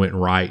changed it, went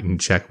right.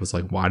 And Czech was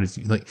like, "Why did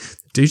you?" Like,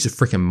 dude's a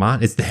freaking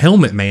mind. It's the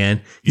helmet,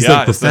 man. He's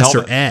like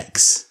Professor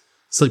X.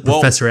 It's like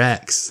Professor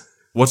X.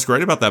 What's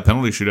great about that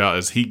penalty shootout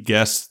is he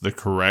guessed the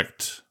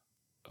correct,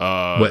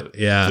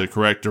 the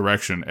correct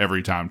direction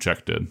every time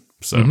Czech did.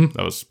 So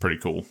that was pretty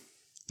cool.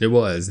 It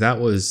was. That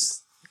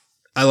was.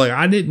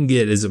 I didn't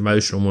get as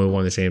emotional when we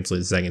won the Champions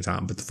League the second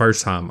time, but the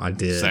first time I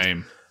did.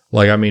 Same.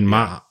 Like, I mean,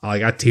 I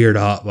teared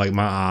up, like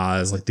my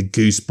eyes, like the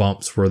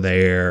goosebumps were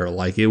there.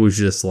 Like, it was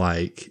just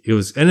like, it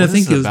was, and what I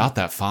think it was about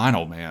that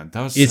final, man.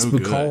 That was so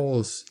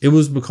good. It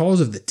was because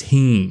of the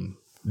team,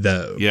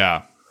 though.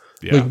 Yeah.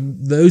 Like,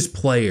 those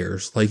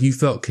players, like, you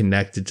felt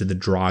connected to the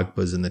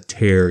Drogbas and the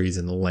Terrys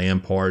and the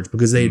Lampards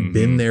because they had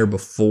been there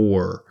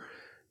before.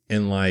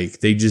 And,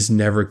 like, they just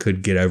never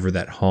could get over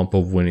that hump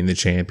of winning the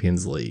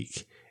Champions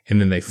League.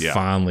 And then they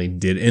finally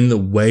did, in the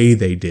way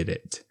they did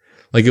it.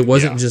 Like, it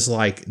wasn't just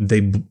like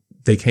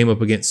they came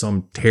up against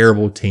some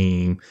terrible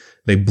team.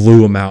 They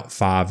blew them out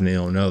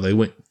 5-0. No, they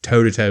went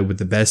toe-to-toe with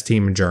the best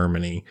team in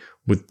Germany.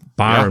 With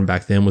Bayern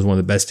back then was one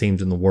of the best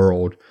teams in the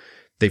world.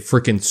 They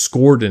freaking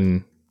scored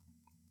in,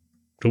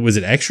 was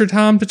it extra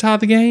time to tie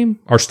the game?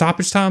 Or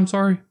stoppage time,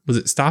 sorry? Was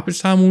it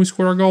stoppage time when we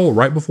scored our goal? Or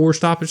right before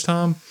stoppage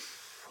time?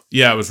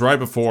 Yeah, it was right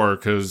before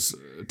because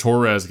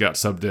Torres got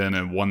subbed in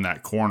and won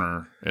that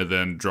corner. And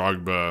then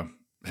Drogba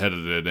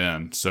headed it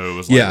in. So it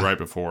was like right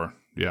before.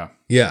 Yeah.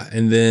 Yeah.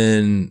 And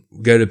then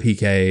go to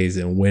PKs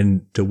and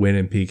win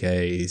in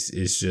PKs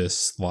is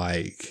just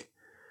like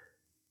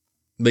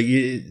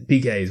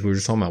PKs, we were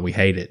just talking about, we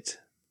hate it.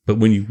 But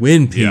when you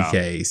win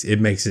PKs,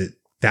 it makes it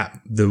that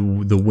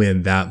the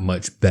win that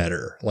much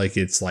better. Like,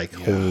 it's like,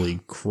 holy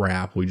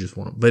crap, we just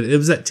won. But it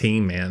was that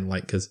team, man.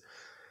 Like, because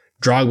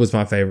Drogba was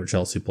my favorite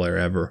Chelsea player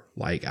ever.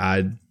 Like,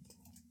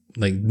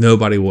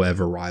 nobody will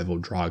ever rival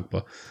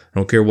Drogba. I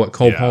don't care what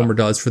Cole Palmer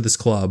does for this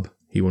club.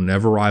 He will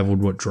never rival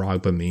what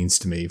Drogba means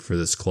to me for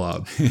this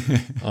club.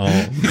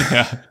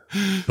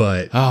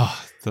 But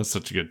that's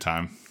such a good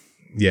time.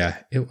 Yeah,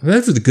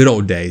 those were the good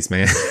old days,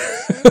 man.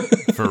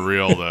 For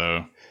real,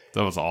 though,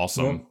 that was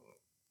awesome. Well,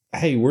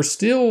 hey, we're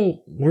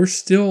still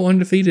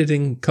undefeated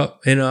in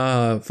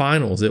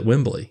finals at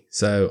Wembley.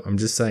 So I'm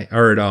just saying,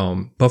 or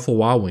at Buffalo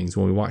Wild Wings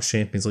when we watch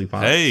Champions League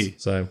finals. Hey,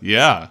 so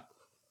yeah,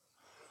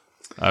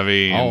 I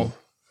mean.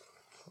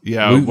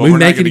 Yeah, we we're make not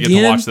going to it get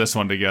again? to watch this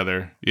one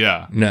together.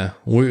 Yeah. No,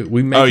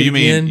 we make it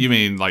again. You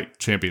mean like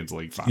Champions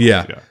League finals?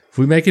 Yeah. If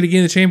we make it again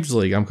in the Champions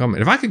League, I'm coming.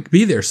 If I could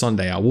be there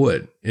Sunday, I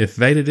would. If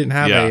Veda didn't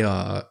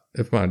have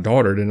if my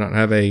daughter did not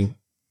have a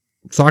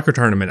soccer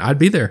tournament, I'd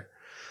be there.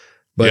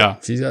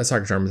 But she's got a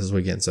soccer tournament this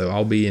weekend, so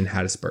I'll be in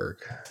Hattiesburg.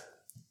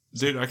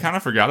 Dude, I kind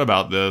of forgot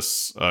about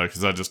this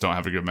because I just don't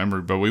have a good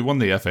memory, but we won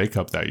the FA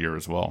Cup that year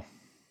as well.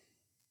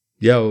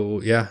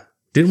 Yeah.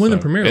 Didn't win the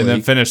Premier League. And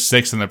then finished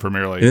sixth in the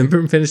Premier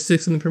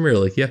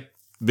League. Yeah.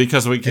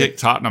 Because we kicked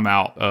Tottenham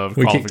out of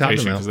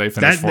qualification because they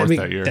finished fourth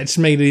that year. That just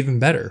made it even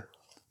better.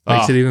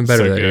 Makes it even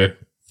better that year.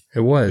 It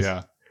was.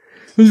 Yeah.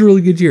 It was a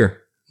really good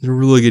year. It was a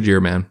really good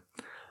year, man.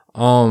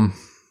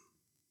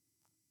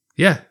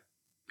 Yeah.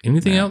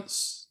 Anything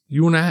else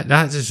you want to add?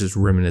 That's just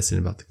reminiscing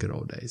about the good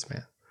old days,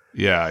 man.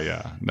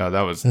 Yeah. No,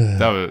 that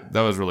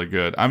was really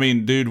good. I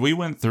mean, dude, we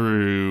went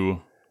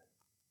through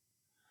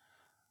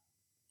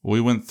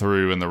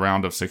in the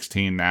round of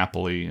 16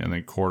 Napoli, and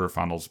then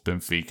quarterfinals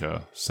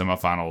Benfica,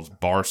 semifinals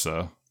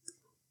Barca,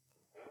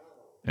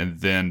 and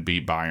then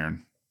beat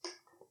Bayern.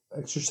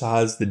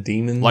 Exercise the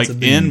demons. Like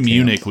in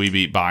Munich, we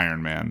beat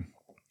Bayern, man.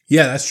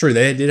 Yeah, that's true.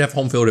 They did have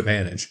home field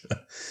advantage.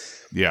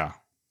 Yeah.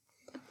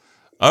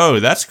 Oh,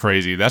 that's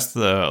crazy. That's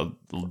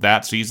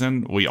that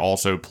season. We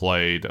also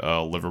played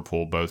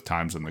Liverpool both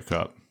times in the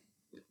cup.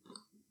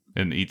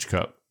 In each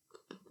cup.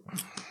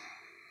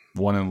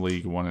 One in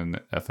league, one in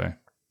FA.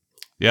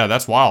 Yeah,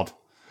 that's wild.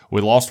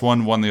 We lost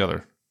one, won the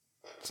other.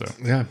 So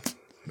yeah,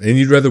 and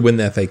you'd rather win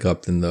the FA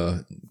Cup than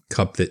the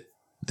cup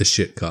the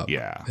shit cup.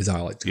 Yeah, as I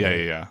like to call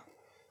it. Yeah.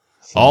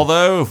 So.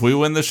 Although if we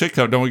win the shit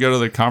cup, don't we go to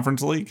the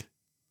Conference League?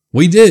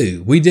 We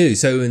do.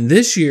 So in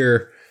this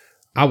year,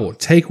 I will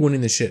take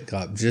winning the shit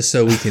cup just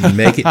so we can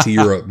make it to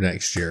Europe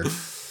next year.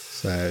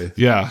 So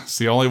yeah, it's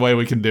the only way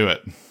we can do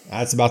it.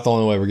 That's about the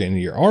only way we're getting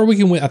to Europe. Or we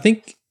can win. I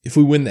think if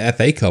we win the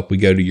FA Cup, we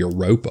go to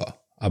Europa,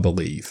 I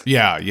believe.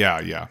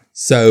 Yeah.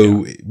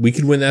 So we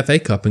could win the FA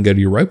Cup and go to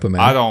Europa,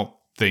 man. I don't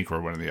think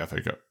we're winning the FA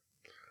Cup.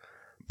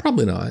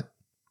 Probably not.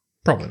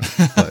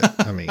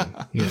 But I mean,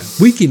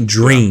 we can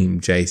dream,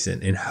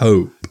 Jason, and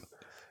hope.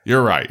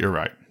 You're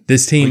right.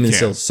 This team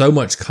instills so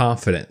much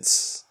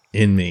confidence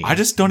in me. I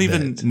just don't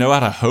even know how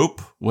to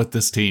hope with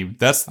this team.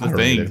 That's the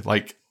thing. Either.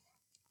 Like,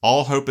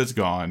 all hope is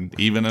gone,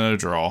 even in a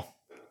draw.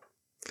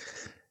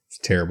 It's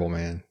terrible,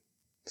 man.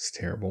 It's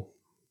terrible.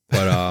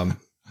 But,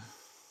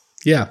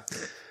 yeah.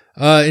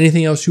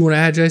 Anything else you want to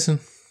add,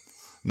 Jason?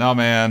 No,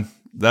 man.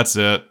 That's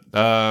it.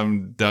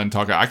 Done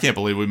talking. I can't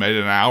believe we made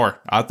it an hour.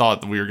 I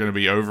thought that we were going to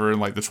be over in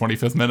like the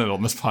 25th minute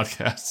on this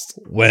podcast.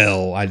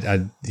 Well,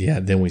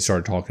 then we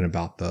started talking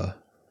about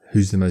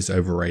who's the most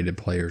overrated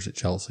players at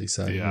Chelsea.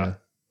 So, yeah.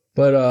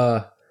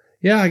 But,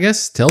 I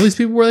guess tell these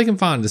people where they can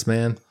find us,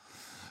 man.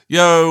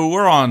 Yo,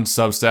 we're on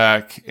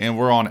Substack and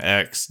we're on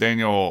X.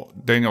 Daniel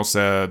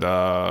said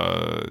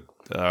a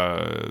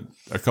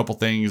couple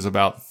things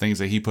about things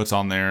that he puts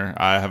on there.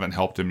 I haven't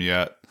helped him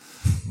yet,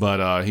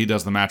 but he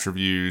does the match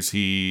reviews.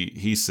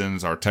 He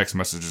sends our text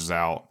messages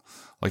out.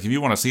 Like, if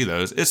you want to see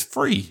those, it's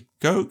free.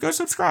 Go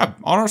subscribe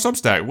on our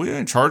Substack. We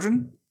ain't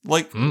charging.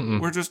 Like,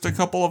 we're just a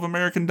couple of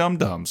American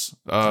dum-dums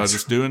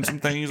just doing some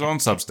things on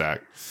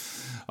Substack.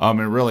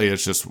 And really,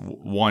 it's just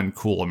one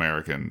cool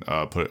American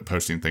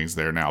posting things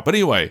there now. But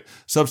anyway,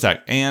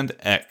 Substack and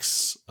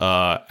X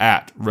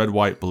at Red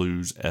White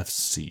Blues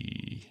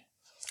FC.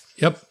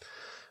 Yep.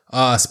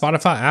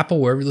 Spotify, Apple,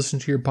 wherever you listen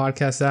to your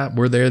podcast at,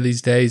 we're there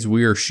these days.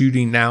 We are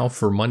shooting now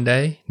for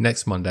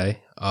next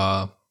Monday,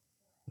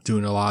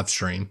 doing a live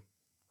stream.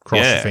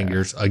 Cross your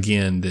fingers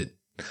again. That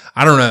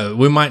I don't know.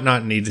 We might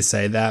not need to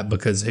say that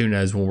because who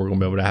knows when we're going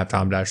to be able to have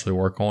time to actually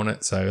work on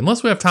it. So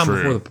unless we have time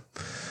before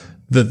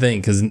the thing,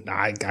 because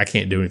I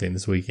can't do anything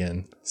this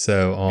weekend.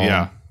 So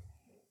I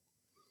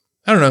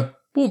don't know.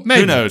 Well,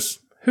 maybe. Who knows?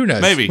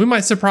 Maybe we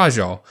might surprise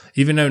y'all,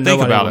 even though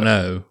nobody will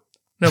know.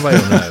 Nobody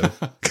will know.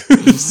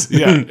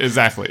 Yeah,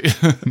 exactly.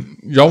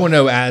 Y'all will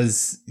know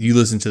as you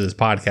listen to this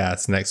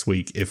podcast next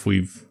week if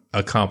we've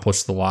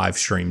accomplished the live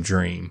stream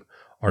dream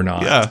or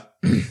not. Yeah.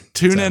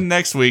 Tune in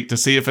next week to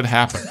see if it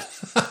happened.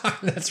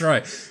 That's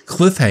right.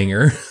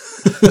 Cliffhanger.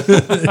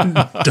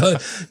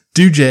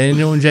 Do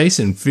Daniel and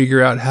Jason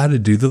figure out how to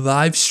do the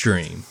live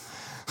stream?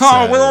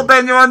 Oh, will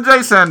Daniel and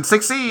Jason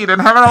succeed in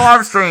having a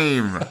live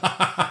stream?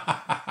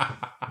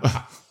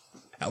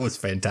 That was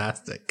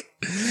fantastic.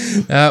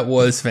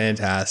 Will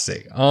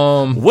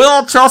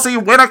Chelsea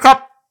win a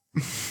cup?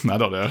 I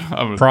don't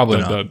know. Probably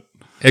not.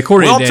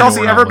 According will to Daniel,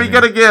 Chelsea ever be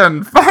good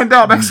again? Find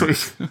out next week.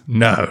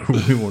 No,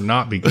 we will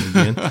not be good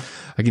again.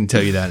 I can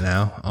tell you that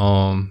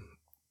now.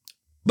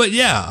 But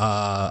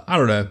yeah, I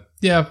don't know.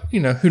 Yeah,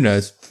 who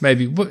knows?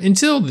 Maybe. But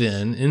until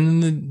then,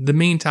 in the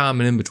meantime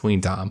and in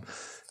between time,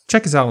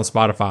 check us out on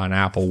Spotify and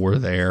Apple. We're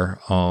there.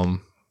 And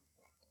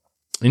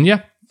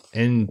yeah,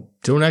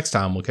 until next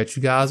time, we'll catch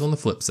you guys on the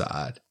flip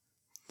side.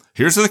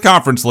 Here's to the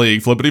Conference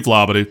League. Flippity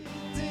floppity.